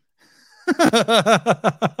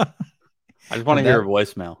 I just want to hear her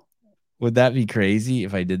voicemail. Would that be crazy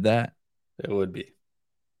if I did that? It would be.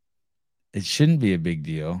 It shouldn't be a big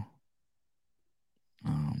deal.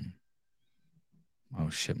 Oh,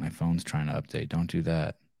 shit, my phone's trying to update. Don't do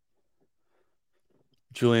that.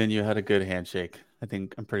 Julian, you had a good handshake. I'm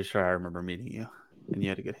pretty sure I remember meeting you, and you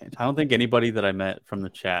had a good handshake. I don't think anybody that I met from the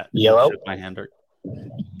chat shook my hand or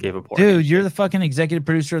gave a poor handshake. You're the fucking executive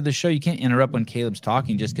producer of the show. You can't interrupt when Caleb's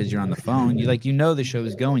talking just because you're on the phone. The show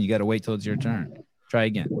is going. You got to wait till it's your turn. Try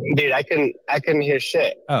again. Dude, I couldn't hear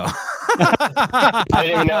shit. Oh. I didn't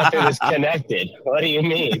even know if it was connected. What do you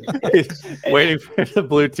mean? Waiting for the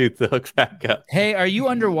Bluetooth to hook back up. Hey, are you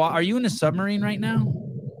underwater? Are you in a submarine right now?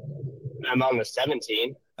 I'm on the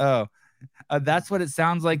 17. Oh, that's what it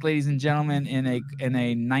sounds like, ladies and gentlemen, in a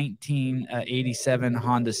 1987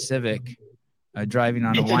 Honda Civic, driving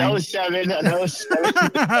on a wine. It's an 07.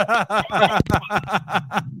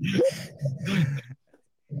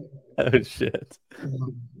 Oh shit.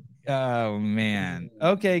 Oh man.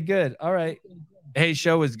 Okay, good. All right. Hey,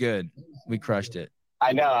 show was good. We crushed it.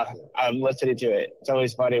 I know. I'm listening to it. It's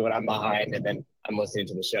always funny when I'm behind and then I'm listening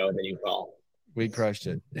to the show and then you call. We crushed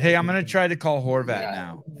it. Hey, I'm gonna try to call Horvath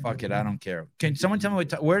now. Fuck it, I don't care. Can someone tell me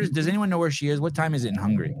does anyone know where she is? What time is it in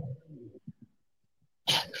Hungary?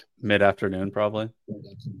 Mid-afternoon, probably.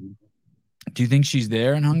 Do you think she's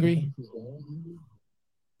there in Hungary?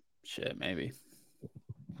 Shit, maybe.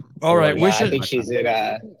 All right, I think she's with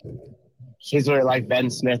like Ben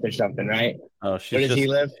Smith or something, right? Oh, where does he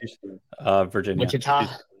live? Virginia. Wichita.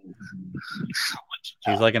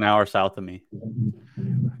 She's like an hour south of me.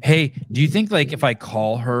 Hey, do you think like if I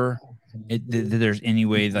call her, there's any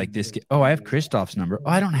way like this? I have Christoph's number. Oh,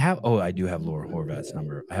 I don't have. Oh, I do have Laura Horvath's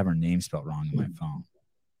number. I have her name spelled wrong in my phone.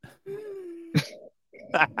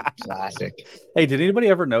 Classic. Hey, did anybody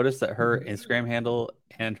ever notice that her Instagram handle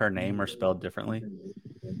and her name are spelled differently?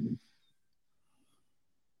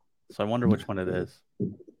 So I wonder which one it is.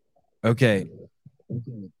 Okay.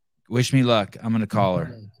 Wish me luck. I'm gonna call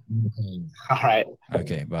her. All right.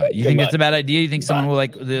 Okay, but you think it's a bad idea? You think someone will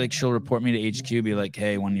like she'll report me to HQ, be like,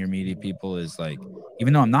 hey, one of your media people is like,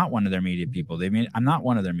 even though I'm not one of their media people, I'm not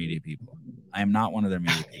one of their media people. I am not one of their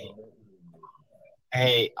media people.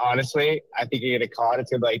 Hey, honestly, I think you're gonna call it.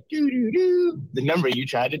 It's gonna be like doo. The number you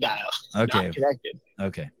tried to dial. Okay. Not connected.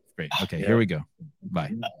 Okay, great. Okay, Here we go.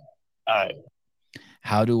 Bye. All right.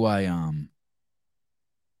 How do I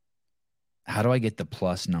get the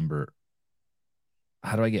plus number?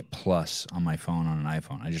 How do I get plus on my phone on an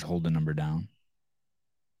iPhone? I just hold the number down.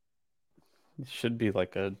 It should be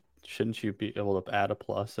like shouldn't you be able to add a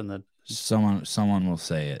plus in the someone will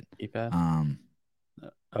say it. Keypad?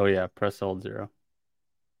 Oh yeah, press hold 0.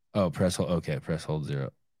 Oh, press hold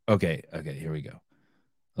 0. Okay, here we go.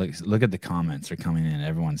 Look at the comments. They're coming in.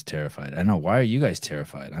 Everyone's terrified. I know. Why are you guys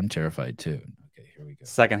terrified? I'm terrified too. Okay, here we go.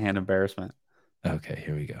 Secondhand embarrassment. Okay,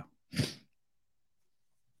 here we go.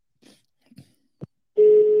 Oh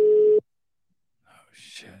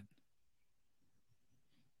shit.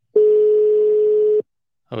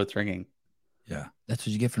 Oh, it's ringing. Yeah, that's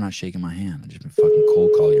what you get for not shaking my hand. I just been fucking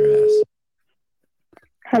cold call your ass.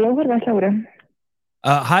 Hello, Horvath, Laura.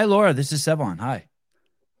 Hi, Laura. This is Sevon. Hi.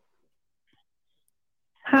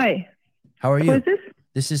 Hi. How are you? Who is this?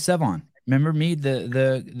 This is Sevon. Remember me,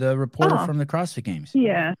 the reporter from the CrossFit Games?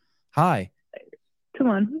 Yeah. Hi. Come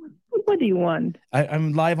on. What do you want?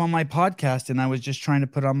 I'm live on my podcast, and I was just trying to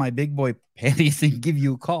put on my big boy panties and give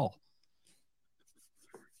you a call.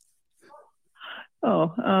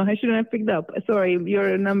 Oh, I shouldn't have picked up. Sorry,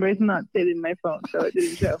 your number is not saved in my phone, so it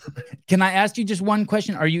didn't show. Can I ask you just one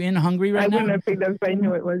question? Are you in Hungary right now? I wouldn't have picked up if I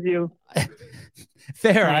knew it was you.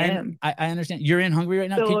 Fair. I am. I understand. You're in Hungary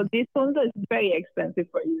right now? So this phone is very expensive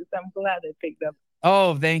for you, so I'm glad I picked up.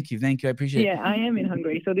 Oh, thank you. I appreciate it. Yeah, I am in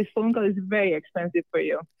Hungary, so this phone call is very expensive for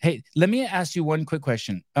you. Hey, let me ask you one quick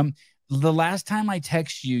question. The last time I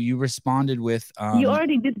texted you, you responded with... you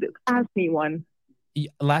already did ask me one.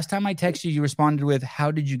 Last time I texted you, you responded with,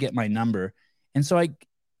 how did you get my number? And so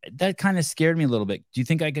that kind of scared me a little bit. Do you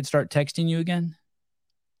think I could start texting you again?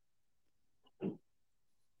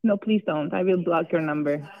 No, please don't. I will block your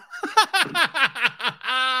number.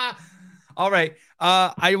 All right.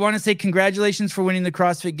 I want to say congratulations for winning the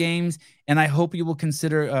CrossFit Games, and I hope you will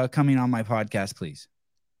consider coming on my podcast, please.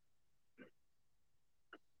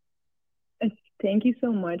 Thank you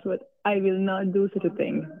so much, but I will not do such a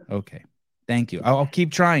thing. Okay. Thank you. I'll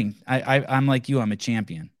keep trying. I'm like you. I'm a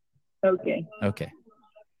champion. Okay. Okay.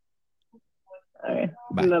 All right.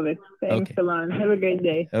 Bye. Love it. Thanks, Savon. Have a great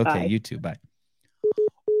day. Okay. Bye. You too. Bye.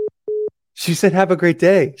 She said, have a great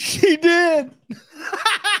day. She did.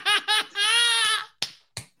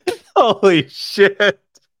 Holy shit.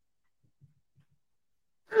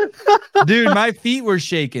 Dude, my feet were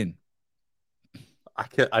shaking.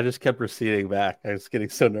 I just kept receding back. I was getting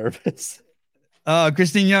so nervous.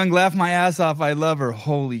 Christine Young, laugh my ass off. I love her.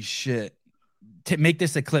 Holy shit. Make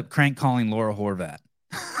this a clip. Crank calling Laura Horvath.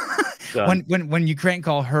 when you crank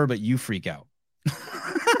call her, but you freak out.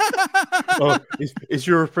 Oh, is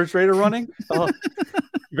your refrigerator running? Oh,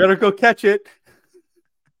 you better go catch it.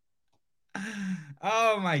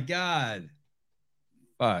 Oh my God.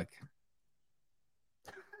 Fuck.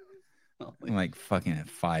 I'm like fucking a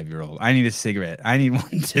 5-year-old. I need a cigarette. I need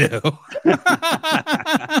one too.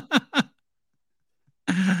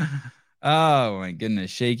 Oh my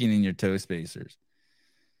goodness. Shaking in your toe spacers.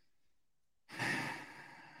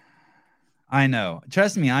 I know.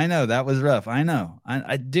 Trust me, I know. That was rough. I know.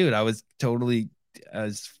 Dude, I was fucking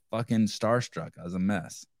starstruck. I was a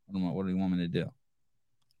mess. What do you want me to do?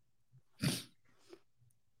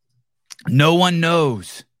 No one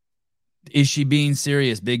knows. Is she being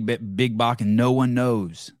serious? Big Bakken. No one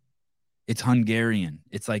knows. It's Hungarian.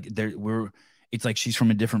 It's like it's like she's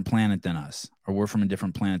from a different planet than us, or we're from a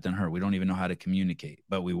different planet than her. We don't even know how to communicate,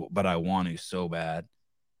 but I want to so bad.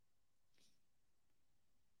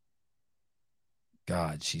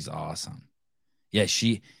 God, she's awesome. Yeah,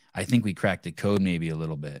 I think we cracked the code maybe a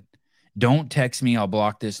little bit. Don't text me. I'll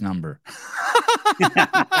block this number.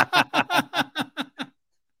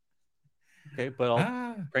 Okay, but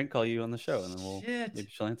I'll prank call you on the show, and then maybe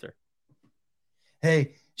she'll answer.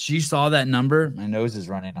 Hey, she saw that number. My nose is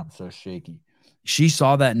running. I'm so shaky. She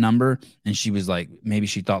saw that number, and she was like, maybe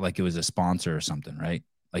she thought like it was a sponsor or something, right?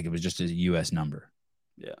 Like it was just a U.S. number.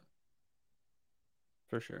 Yeah,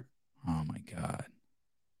 for sure. Oh my God.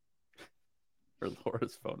 For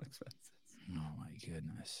Laura's phone expenses. Oh my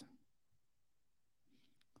goodness.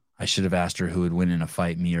 I should have asked her who would win in a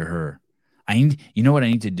fight, me or her. You know what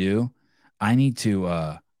I need to do? I need to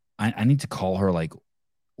I need to call her like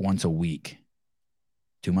once a week.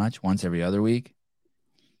 Too much? Once every other week?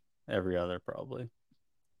 Every other, probably.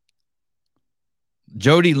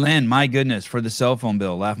 Jody Lynn, my goodness, for the cell phone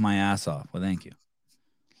bill. Laugh my ass off. Well, thank you.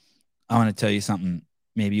 I want to tell you something.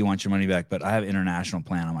 Maybe you want your money back, but I have international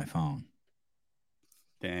plan on my phone.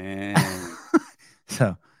 Damn.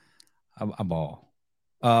 So, a ball.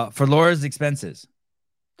 For Laura's expenses.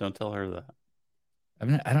 Don't tell her that.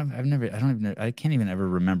 I can't even ever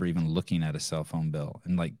remember even looking at a cell phone bill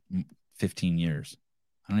in like 15 years.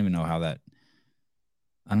 I don't even know how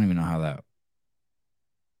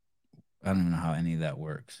any of that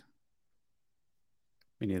works.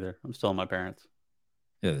 Me neither. I'm still at my parents.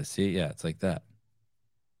 Yeah, see, yeah, it's like that.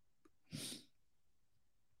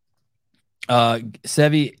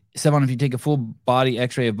 Sevon, if you take a full body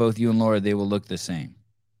X-ray of both you and Laura, they will look the same.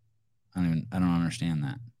 I don't understand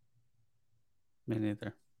that. Me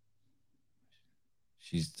neither.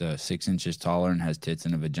 She's 6 inches taller and has tits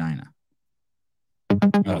and a vagina.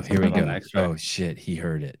 Oh, here we go. Oh shit, he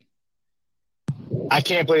heard it. I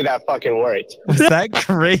can't believe that fucking worked. Was that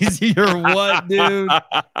crazy or what, dude?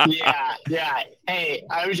 Yeah. Hey,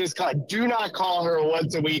 I was just called. Do not call her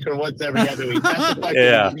once a week or once every other week. That's a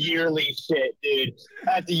fucking yearly shit, dude.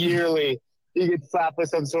 That's yearly. You get slapped with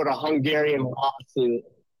some sort of Hungarian lawsuit.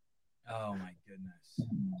 Oh my goodness.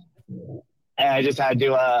 And I just had to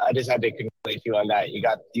congratulate you on that. You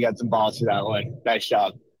got some balls for that one. Nice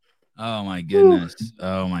job. Oh my goodness.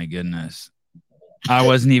 Oh my goodness. I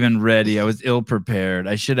wasn't even ready. I was ill prepared.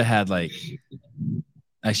 I should have had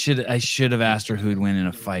I should have asked her who'd win in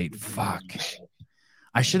a fight. Fuck.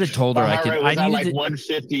 I should have told her I could. I needed like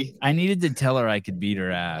 150. I needed to tell her I could beat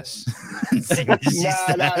her ass. No,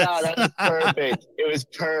 that was perfect. It was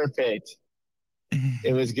perfect.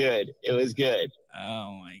 It was good.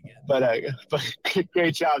 Oh my god! But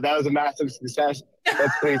great job. That was a massive success.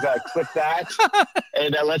 Let's please clip that,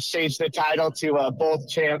 and let's change the title to "Both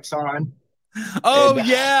Champs On." Oh and,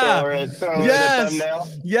 yeah! throw in Yes! the thumbnail.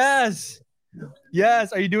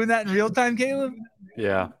 Yes! Are you doing that in real time, Caleb?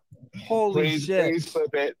 Yeah. Holy shit! Please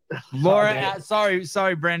flip it, Laura.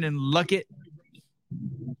 Sorry, Brandon Luckett.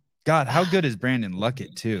 God, how good is Brandon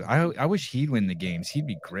Luckett too? I wish he'd win the games. He'd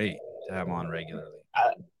be great to have on regularly.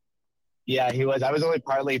 Yeah, he was. I was only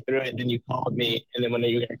partly through it. Then you called me, and then when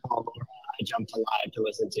you were going to call Laura, I jumped to live to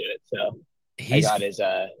listen to it. So I got his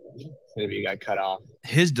interview got cut off.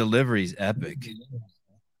 His delivery's epic.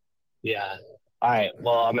 Yeah. All right.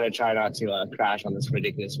 Well, I'm going to try not to crash on this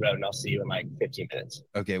ridiculous road, and I'll see you in like 15 minutes.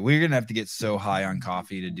 Okay, we're going to have to get so high on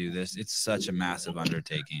coffee to do this. It's such a massive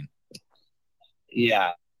undertaking.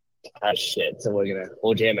 Yeah. Ah, shit. So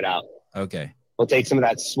we'll jam it out. Okay. We'll take some of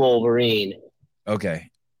that Swolverine. Okay.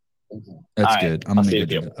 That's right. good. I'm I'll gonna see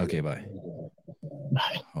go you. do it. Okay, bye.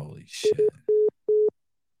 Holy shit.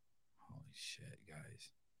 Holy shit, guys.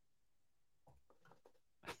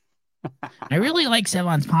 I really like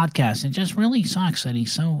Sevon's podcast. It just really sucks that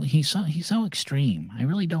he's so extreme. I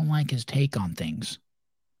really don't like his take on things.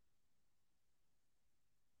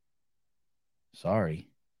 Sorry.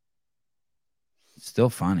 It's still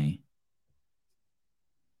funny.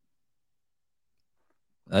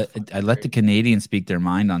 I let the Canadians speak their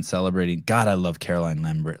mind on celebrating. God, I love Caroline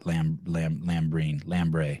Lambre.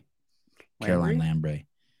 Caroline Lambre.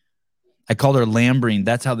 I called her Lambrine.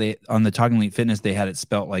 That's how they, on the Talking Elite Fitness, they had it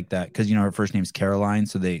spelt like that. Because, her first name's Caroline.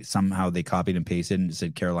 So they copied and pasted and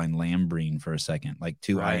said Caroline Lambrine for a second. Like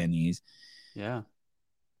two INEs. Yeah.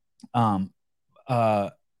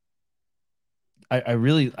 I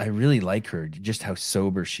really like her, just how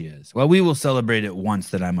sober she is. Well, we will celebrate it once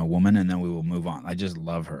that I'm a woman, and then we will move on. I just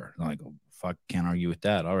love her. I'm like, oh, fuck, can't argue with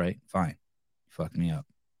that. All right, fine. Fuck me up.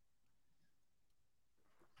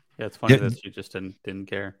 Yeah, it's funny that she just didn't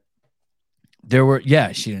care. She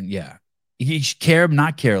didn't. Yeah, he care,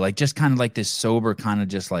 not care, like just kind of like this sober kind of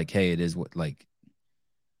just like, hey, it is what like.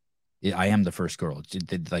 I am the first girl.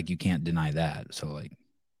 Like you can't deny that. So like.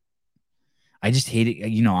 I just hate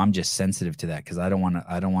it. I'm just sensitive to that because I don't want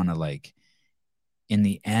to like, in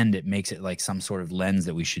the end, it makes it like some sort of lens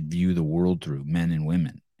that we should view the world through, men and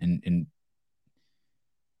women. And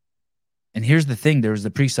here's the thing. There's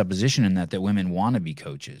the presupposition in that women want to be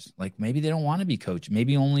coaches. Like maybe they don't want to be coaches.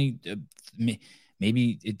 Maybe only,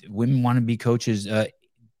 women want to be coaches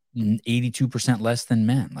 82% less than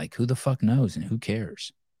men. Like who the fuck knows and who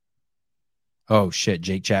cares? Oh shit.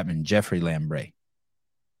 Jake Chapman, Jeffrey Lambre.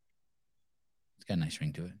 It's got a nice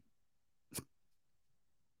ring to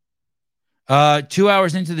it. 2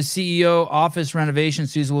 hours into the CEO office renovation,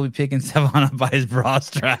 Susan will be picking Sevon up by his bra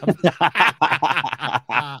strap.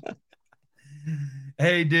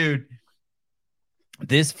 Hey, dude.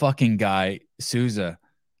 This fucking guy, Souza,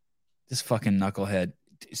 this fucking knucklehead.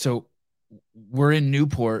 So we're in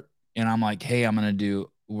Newport, and I'm like, hey,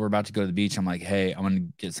 we're about to go to the beach. I'm like, hey, I'm going to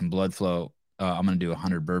get some blood flow. I'm going to do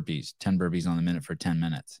 100 burpees, 10 burpees on the minute for 10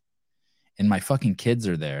 minutes. And my fucking kids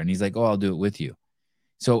are there. And he's like, oh, I'll do it with you.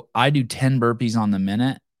 So I do 10 burpees on the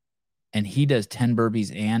minute, and he does 10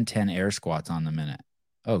 burpees and 10 air squats on the minute.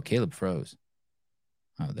 Oh, Caleb froze.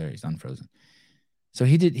 Oh, there, he's unfrozen. So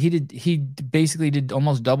he basically did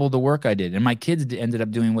almost double the work I did. And my kids ended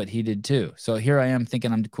up doing what he did too. So here I am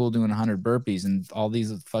thinking I'm cool doing 100 burpees, and all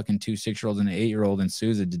these fucking 2 6-year-olds and an 8-year-old and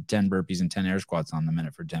Souza did 10 burpees and 10 air squats on the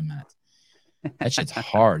minute for 10 minutes. That shit's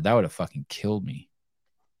hard. That would have fucking killed me.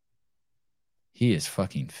 He is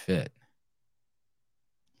fucking fit.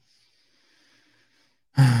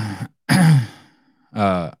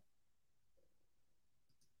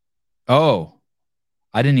 Oh,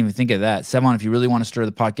 I didn't even think of that. Sevon, if you really want to stir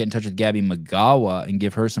the pot, get in touch with Gabby Magawa and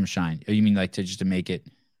give her some shine. Oh, you mean like just to make it?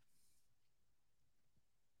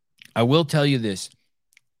 I will tell you this.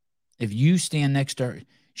 If you stand next to her,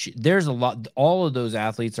 there's a lot. All of those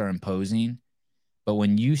athletes are imposing. But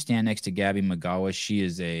when you stand next to Gabby Magawa,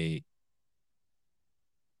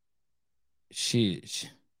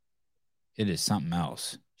 it is something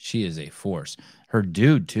else. She is a force. Her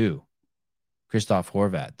dude too. Christoph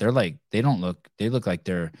Horvath. They look like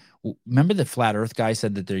they're, remember the flat earth guy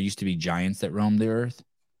said that there used to be giants that roamed the earth?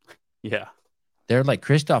 Yeah. They're like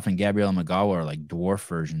Christoph and Gabriella Magawa are like dwarf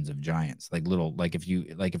versions of giants. Like little,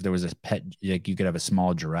 if there was a pet, like you could have a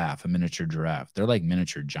small giraffe, a miniature giraffe. They're like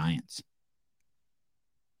miniature giants.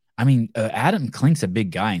 I mean, Adam Klink's a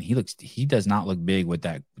big guy, and he does not look big with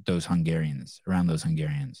those Hungarians, around those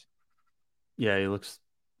Hungarians. Yeah, he looks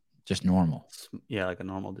just normal. Yeah, like a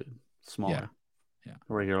normal dude. Smaller. Yeah.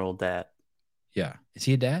 A regular old dad. Yeah. Is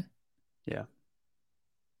he a dad? Yeah.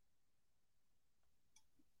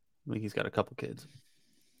 I think he's got a couple kids.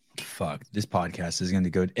 Fuck. This podcast is going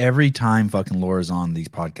to go every time fucking Laura's on, these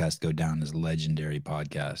podcasts go down as legendary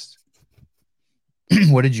podcasts.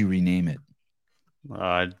 What did you rename it?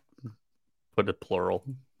 I'd put a plural.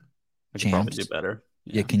 I could probably do better.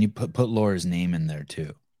 Yeah. Can you put Laura's name in there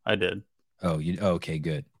too? I did. Oh, okay,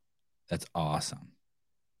 good. That's awesome.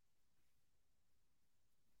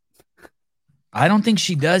 I don't think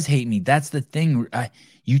she does hate me. That's the thing.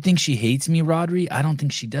 You think she hates me, Rodri? I don't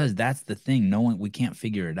think she does. That's the thing. We can't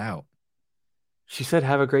figure it out. She said,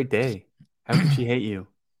 have a great day. How can she hate you?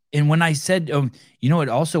 And when I said, you know what?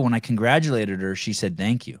 Also, when I congratulated her, she said,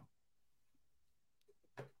 thank you.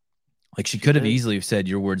 Like she could have easily said,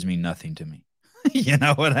 your words mean nothing to me. You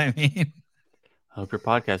know what I mean? I hope your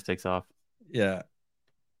podcast takes off. Yeah.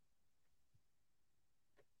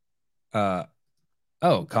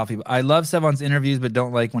 Coffee. I love Sevon's interviews, but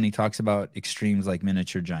don't like when he talks about extremes like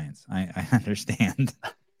miniature giants. I understand.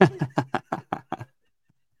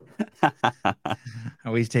 I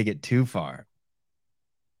always take it too far.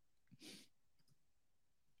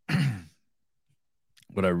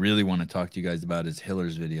 What I really want to talk to you guys about is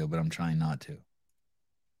Hiller's video, but I'm trying not to.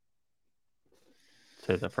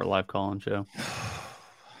 Say that for a live call and show.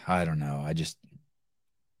 I don't know.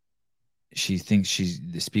 She thinks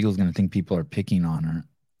the Spiegel's going to think people are picking on her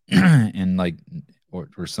and like,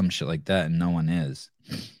 or some shit like that. And no one is.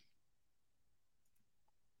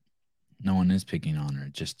 No one is picking on her.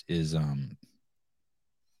 It just is,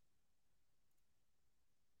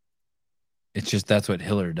 it's just, that's what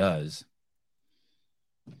Hiller does.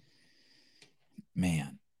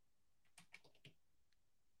 Man.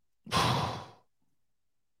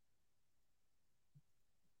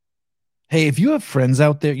 Hey, if you have friends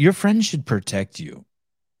out there, your friends should protect you.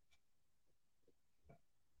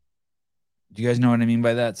 Do you guys know what I mean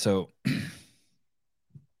by that? So,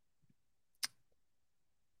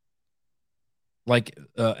 like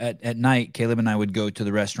at night, Caleb and I would go to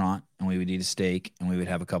the restaurant and we would eat a steak and we would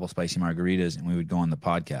have a couple spicy margaritas and we would go on the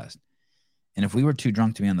podcast. And if we were too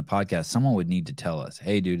drunk to be on the podcast, someone would need to tell us,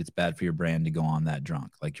 hey, dude, it's bad for your brand to go on that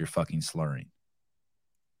drunk. Like you're fucking slurring.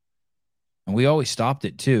 And we always stopped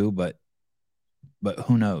it too, but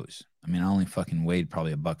who knows? I mean, I only fucking weighed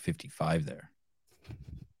probably $155 there.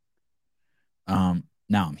 Now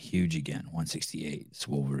I'm huge again, 168. It's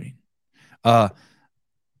Wolverine. Yeah,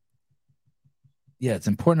 it's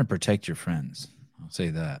important to protect your friends. I'll say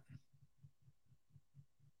that.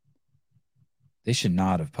 They should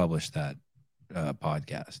not have published that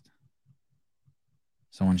podcast.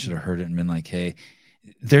 Someone should have heard it and been like, hey,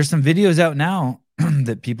 there's some videos out now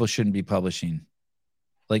that people shouldn't be publishing.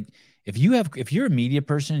 Like, if you're a media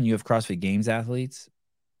person and you have CrossFit Games athletes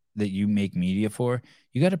that you make media for,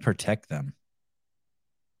 you got to protect them.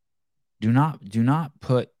 Do not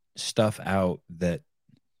put stuff out that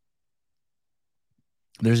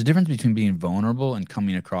there's a difference between being vulnerable and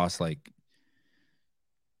coming across like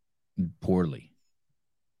poorly.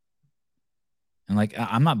 And like,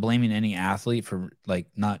 I'm not blaming any athlete for like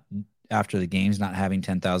not after the games, not having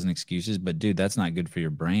 10,000 excuses, but dude, that's not good for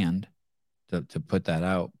your brand to put that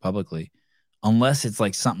out publicly, unless it's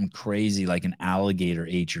like something crazy, like an alligator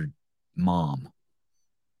ate your mom.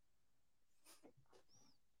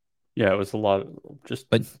 Yeah, it was a lot of just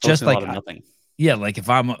like nothing. Yeah, like if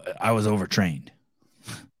I was overtrained,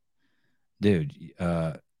 dude.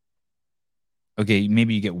 Okay,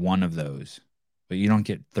 maybe you get one of those, but you don't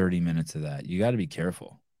get 30 minutes of that. You got to be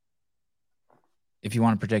careful if you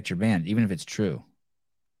want to protect your band, even if it's true.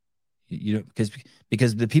 You know,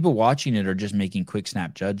 because the people watching it are just making quick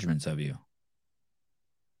snap judgments of you.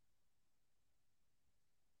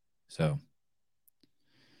 So,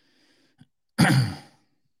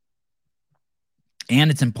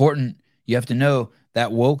 and it's important. You have to know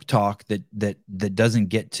that woke talk that doesn't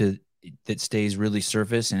get to, that stays really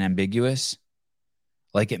surface and ambiguous.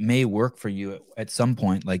 Like it may work for you at some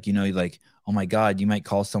point. Like, you know, like, oh my God, you might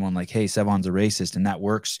call someone like, hey, Sevon's a racist, and that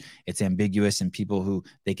works. It's ambiguous, and people who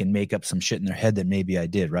they can make up some shit in their head that maybe I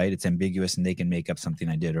did, right? It's ambiguous and they can make up something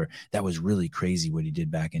I did, or that was really crazy what he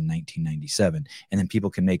did back in 1997. And then people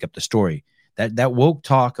can make up the story. That woke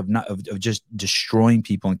talk of just destroying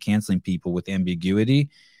people and canceling people with ambiguity.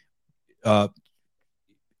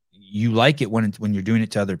 You like it when you're doing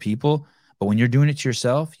it to other people. But when you're doing it to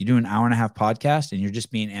yourself, you do an 1.5-hour podcast and you're just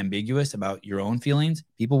being ambiguous about your own feelings,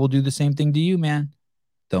 people will do the same thing to you, man.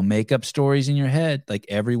 They'll make up stories in your head, like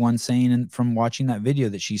everyone's saying from watching that video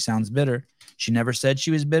that she sounds bitter. She never said she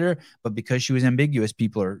was bitter, but because she was ambiguous,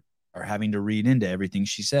 people are having to read into everything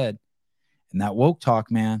she said. And that woke talk,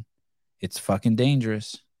 man, it's fucking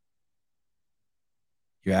dangerous.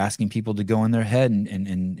 You're asking people to go in their head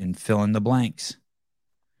and fill in the blanks.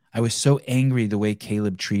 I was so angry the way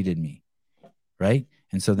Caleb treated me. Right?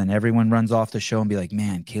 And so then everyone runs off the show and be like,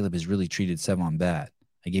 man, Caleb has really treated Sevon bad.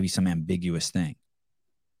 I gave you some ambiguous thing.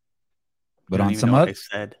 But on some other, I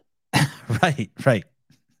said. right.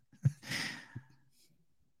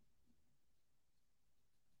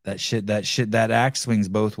 that axe swings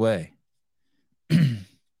both way.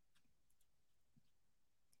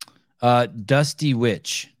 Dust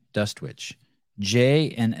Witch, J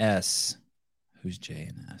and S. Who's J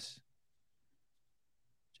and S?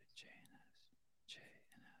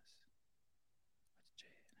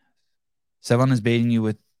 Sevon is baiting you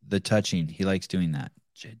with the touching. He likes doing that.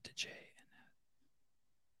 J.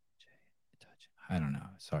 I don't know.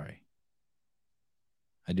 Sorry.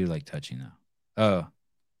 I do like touching though.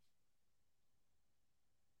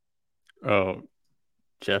 Oh,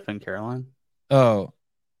 Jeff and Caroline? Oh,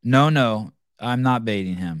 no. I'm not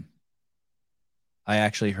baiting him. I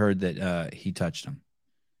actually heard that he touched him.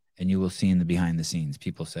 And you will see in the behind the scenes,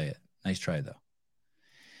 people say it. Nice try though.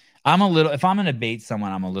 If I'm going to bait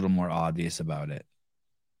someone, I'm a little more obvious about it.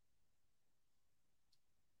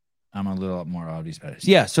 I'm a little more obvious about it.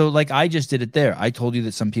 Yeah. So like I just did it there. I told you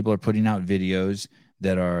that some people are putting out videos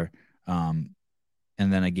that are, and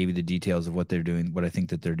then I gave you the details of what they're doing, what I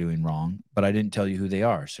think that they're doing wrong, but I didn't tell you who they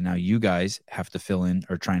are. So now you guys have to fill in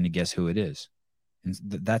or trying to guess who it is. And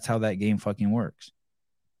that's how that game fucking works.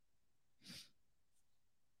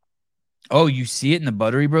 Oh, you see it in the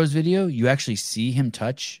Buttery Bros video? You actually see him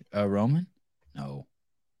touch Roman? No.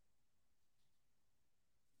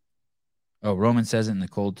 Oh, Roman says it in the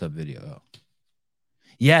cold tub video. Oh.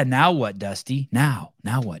 Yeah, now what, Dusty? Now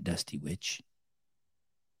what, Dusty Witch?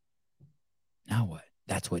 Now what?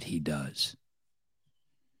 That's what he does.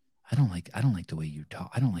 I don't like the way you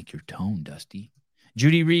talk. I don't like your tone, Dusty.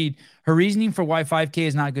 Judy Reed, her reasoning for why 5K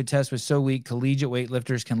is not a good test was so weak. Collegiate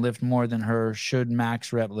weightlifters can lift more than her. Should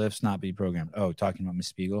max rep lifts not be programmed? Oh, talking about Miss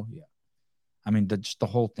Spiegel? Yeah. I mean, just the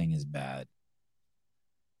whole thing is bad.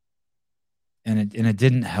 And it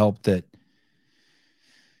didn't help that.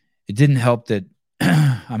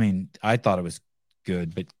 I mean, I thought it was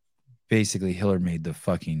good, but basically Hiller made the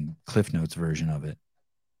fucking Cliff Notes version of it.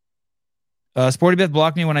 Sporty Beth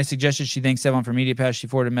blocked me when I suggested she thanks Sevon for Media Pass. She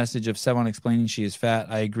forwarded a message of Sevon explaining she is fat.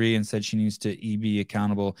 I agree and said she needs to be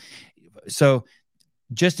accountable. So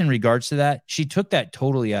just in regards to that, she took that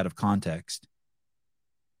totally out of context.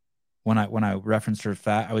 When I referenced her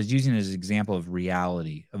fat, I was using it as an example of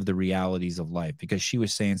reality, of the realities of life, because she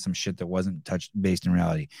was saying some shit that wasn't based in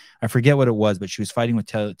reality. I forget what it was, but she was fighting with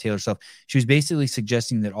Taylor Self. She was basically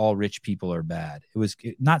suggesting that all rich people are bad. It was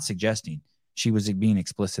not suggesting. She was being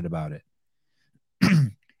explicit about it.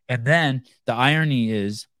 And then the irony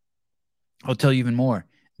is, I'll tell you even more.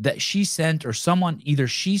 that she sent, or someone, either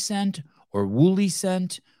she sent or Wooly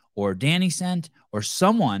sent or Danny sent or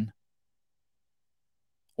someone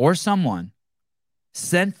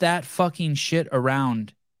sent that fucking shit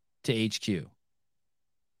around to HQ.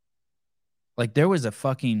 Like there was a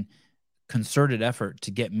fucking concerted effort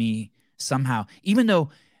to get me somehow, even though,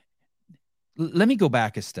 let me go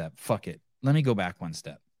back a step. Fuck it. Let me go back one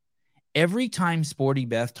step. Every time Sporty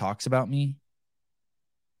Beth talks about me,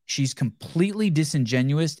 she's completely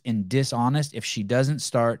disingenuous and dishonest if she doesn't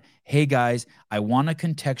start, hey guys, I want to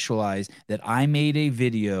contextualize that I made a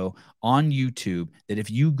video on YouTube that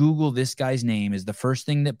if you Google this guy's name is the first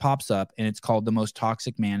thing that pops up, and it's called The Most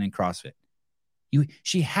Toxic Man in CrossFit.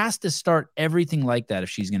 She has to start everything like that if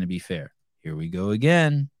she's going to be fair. Here we go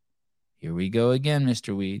again. Here we go again,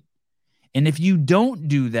 Mr. Weed. And if you don't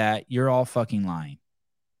do that, you're all fucking lying.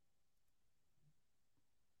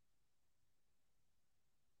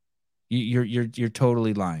 You're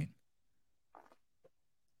totally lying.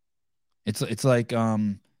 It's like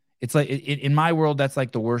in my world, that's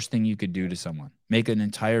like the worst thing you could do to someone. Make an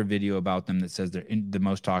entire video about them that says they're the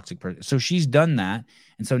most toxic person. So she's done that,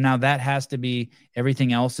 and so now that has to be,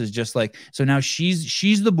 everything else is just like, so now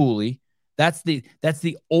she's the bully. That's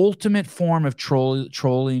the ultimate form of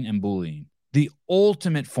trolling and bullying. The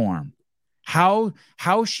ultimate form. How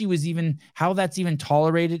that's even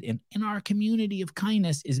tolerated in our community of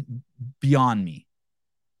kindness is beyond me.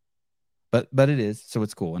 But it is, so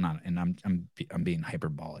it's cool, and I'm being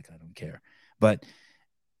hyperbolic. I don't care. But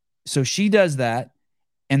so she does that,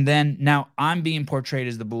 and then now I'm being portrayed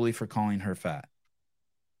as the bully for calling her fat.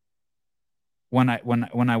 When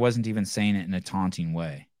I wasn't even saying it in a taunting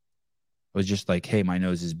way. It was just like, hey, my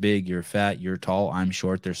nose is big, you're fat, you're tall, I'm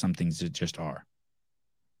short. There's some things that just are.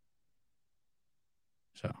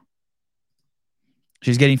 So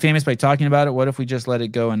she's getting famous by talking about it. What if we just let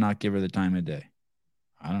it go and not give her the time of day?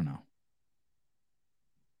 I don't know.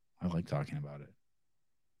 I like talking about it.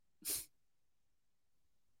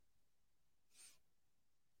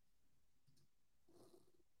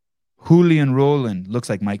 Julian Roland looks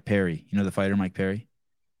like Mike Perry. You know the fighter Mike Perry?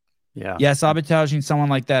 Yeah. Yeah, sabotaging someone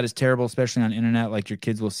like that is terrible, especially on the internet. Like your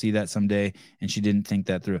kids will see that someday, and she didn't think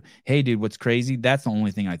that through. Hey, dude, what's crazy? That's the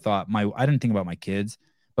only thing I thought. I didn't think about my kids,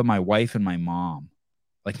 but my wife and my mom.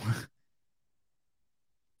 Like,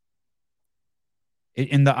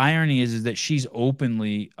 and the irony is that she's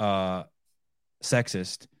openly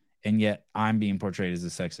sexist, and yet I'm being portrayed as a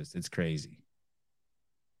sexist. It's crazy.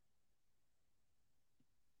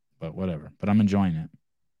 But whatever. But I'm enjoying it.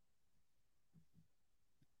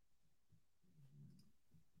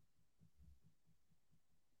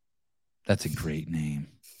 That's a great name.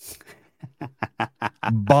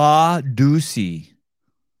 Ba Ducey.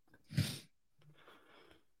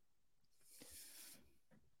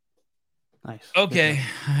 Nice. Okay.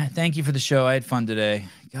 Thank you for the show. I had fun today.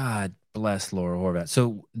 God bless Laura Horvath.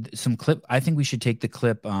 So some clip. I think we should take the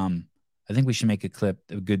clip. I think we should make a clip.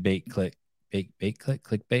 A good bait clip. Bait clip.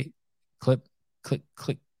 Clickbait clip.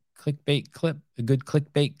 Clickbait clip. A good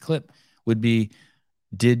clickbait clip would be: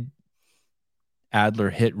 did Adler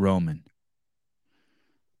hit Roman?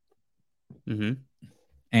 Mm-hmm.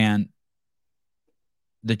 And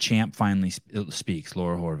the champ finally speaks,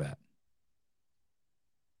 Laura Horvath.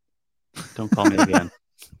 Don't call me again.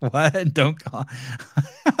 What? Don't call.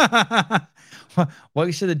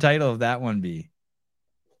 What should the title of that one be?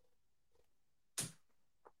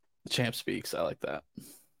 The champ speaks. I like that.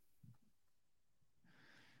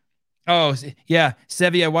 Oh, yeah.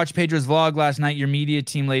 Sevi, I watched Pedro's vlog last night. Your media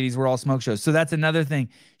team ladies were all smoke shows. So that's another thing.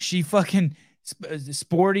 She fucking...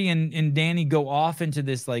 Sporty and Danny go off into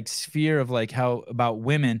this like sphere of like how about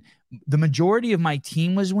women. The majority of my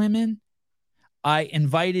team was women. I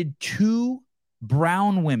invited 2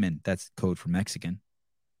 brown women, that's code for Mexican,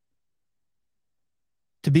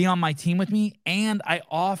 to be on my team with me, and I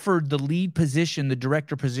offered the lead position, the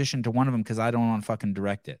director position, to one of them because I don't want to fucking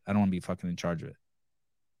direct it. I don't want to be fucking in charge of it.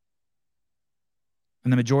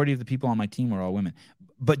 And the majority of the people on my team were all women.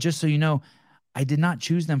 But just so you know, I did not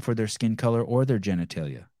choose them for their skin color or their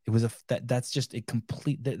genitalia. It was that's just a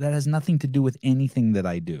complete, that has nothing to do with anything that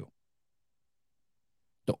I do.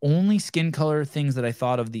 The only skin color things that I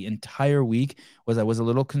thought of the entire week was I was a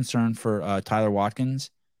little concerned for Tyler Watkins,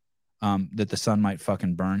 that the sun might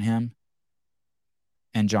fucking burn him,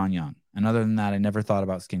 and John Young. And other than that, I never thought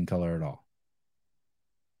about skin color at all.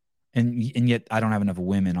 And yet I don't have enough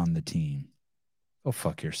women on the team. Go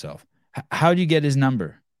fuck yourself. How'd you get his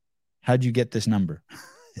number? How'd you get this number?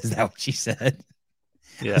 Is that what she said?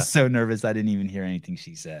 Yeah. I was so nervous I didn't even hear anything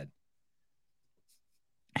she said.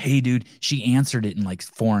 Hey, dude, she answered it in like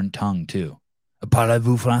foreign tongue too.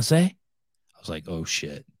 Parlez-vous français? I was like, oh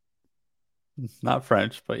shit. Not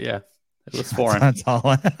French, but yeah, it was foreign. That's all.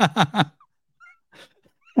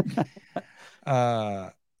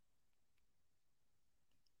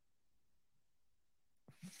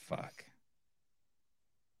 Fuck.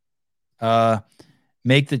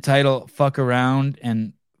 Make the title "Fuck Around"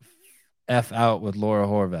 and F out with Laura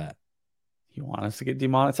Horvath. You want us to get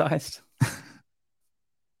demonetized?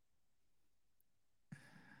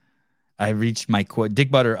 I reached my quote.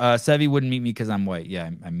 Dick Butter. Sevi wouldn't meet me because I'm white. Yeah,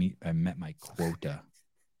 I met my quota.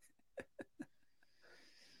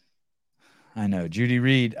 I know. Judy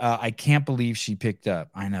Reed. I can't believe she picked up.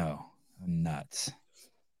 I know. I'm nuts.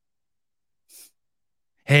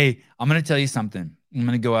 Hey, I'm gonna tell you something. I'm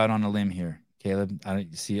gonna go out on a limb here, Caleb. I wonder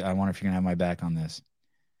if you're gonna have my back on this.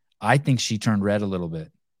 I think she turned red a little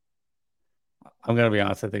bit. I'm gonna be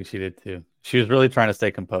honest. I think she did too. She was really trying to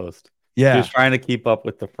stay composed. Yeah, she was trying to keep up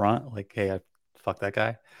with the front. Like, hey, fuck that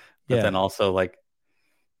guy. But then also like,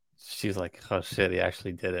 she's like, oh shit, he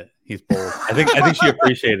actually did it. He's bold. I think she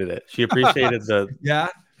appreciated it. She appreciated the. Yeah,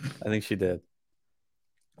 I think she did.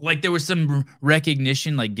 Like there was some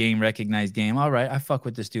recognition, like game recognized game. All right, I fuck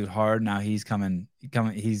with this dude hard. Now he's coming.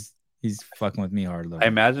 He's fucking with me hard a little. I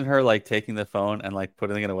imagine her like taking the phone and like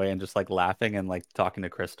putting it away and just like laughing and like talking to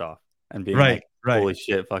Christoph and being like, holy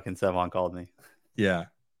shit, fucking Sevon called me. Yeah.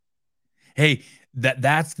 Hey,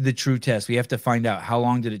 that's the true test. We have to find out how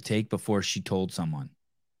long did it take before she told someone.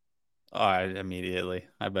 Immediately,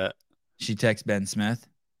 I bet. She texts Ben Smith.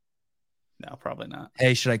 No, probably not.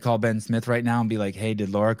 Hey, should I call Ben Smith right now and be like, hey, did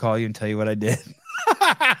Laura call you and tell you what I did?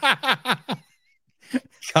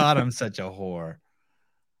 God, I'm such a whore.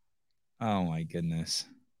 Oh, my goodness.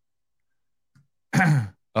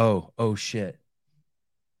 Oh, shit.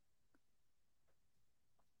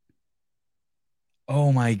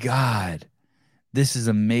 Oh, my God. This is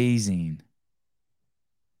amazing.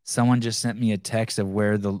 Someone just sent me a text of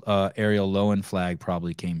where the Ariel Lowen flag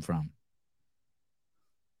probably came from.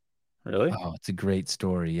 Really? Oh, it's a great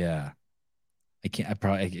story. Yeah.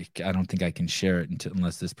 I don't think I can share it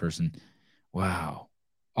unless this person. Wow.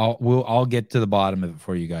 I'll get to the bottom of it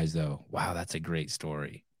for you guys though. Wow, that's a great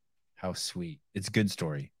story. How sweet. It's a good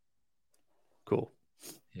story. Cool.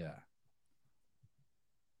 Yeah.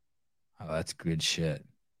 Oh, that's good shit.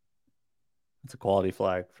 It's a quality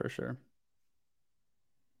flag for sure.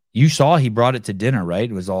 You saw he brought it to dinner, right?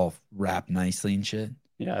 It was all wrapped nicely and shit.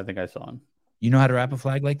 Yeah, I think I saw him. You know how to wrap a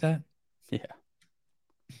flag like that? Yeah.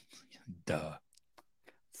 Duh.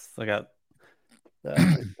 I got that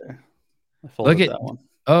right there. I folded that one.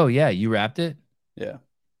 Oh, yeah. You wrapped it? Yeah.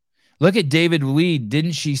 Look at David Weed.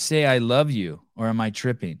 Didn't she say I love you? Or am I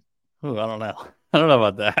tripping? Oh, I don't know. I don't know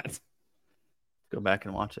about that. Go back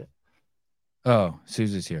and watch it. Oh,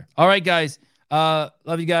 Susan's here. All right, guys.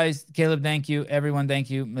 Love you guys. Caleb, thank you. Everyone, thank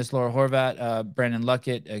you. Miss Laura Horvath, Brandon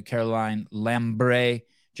Luckett, Caroline Lambre,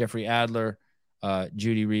 Jeffrey Adler,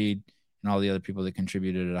 Judy Reed, and all the other people that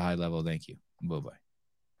contributed at a high level. Thank you. Bye-bye.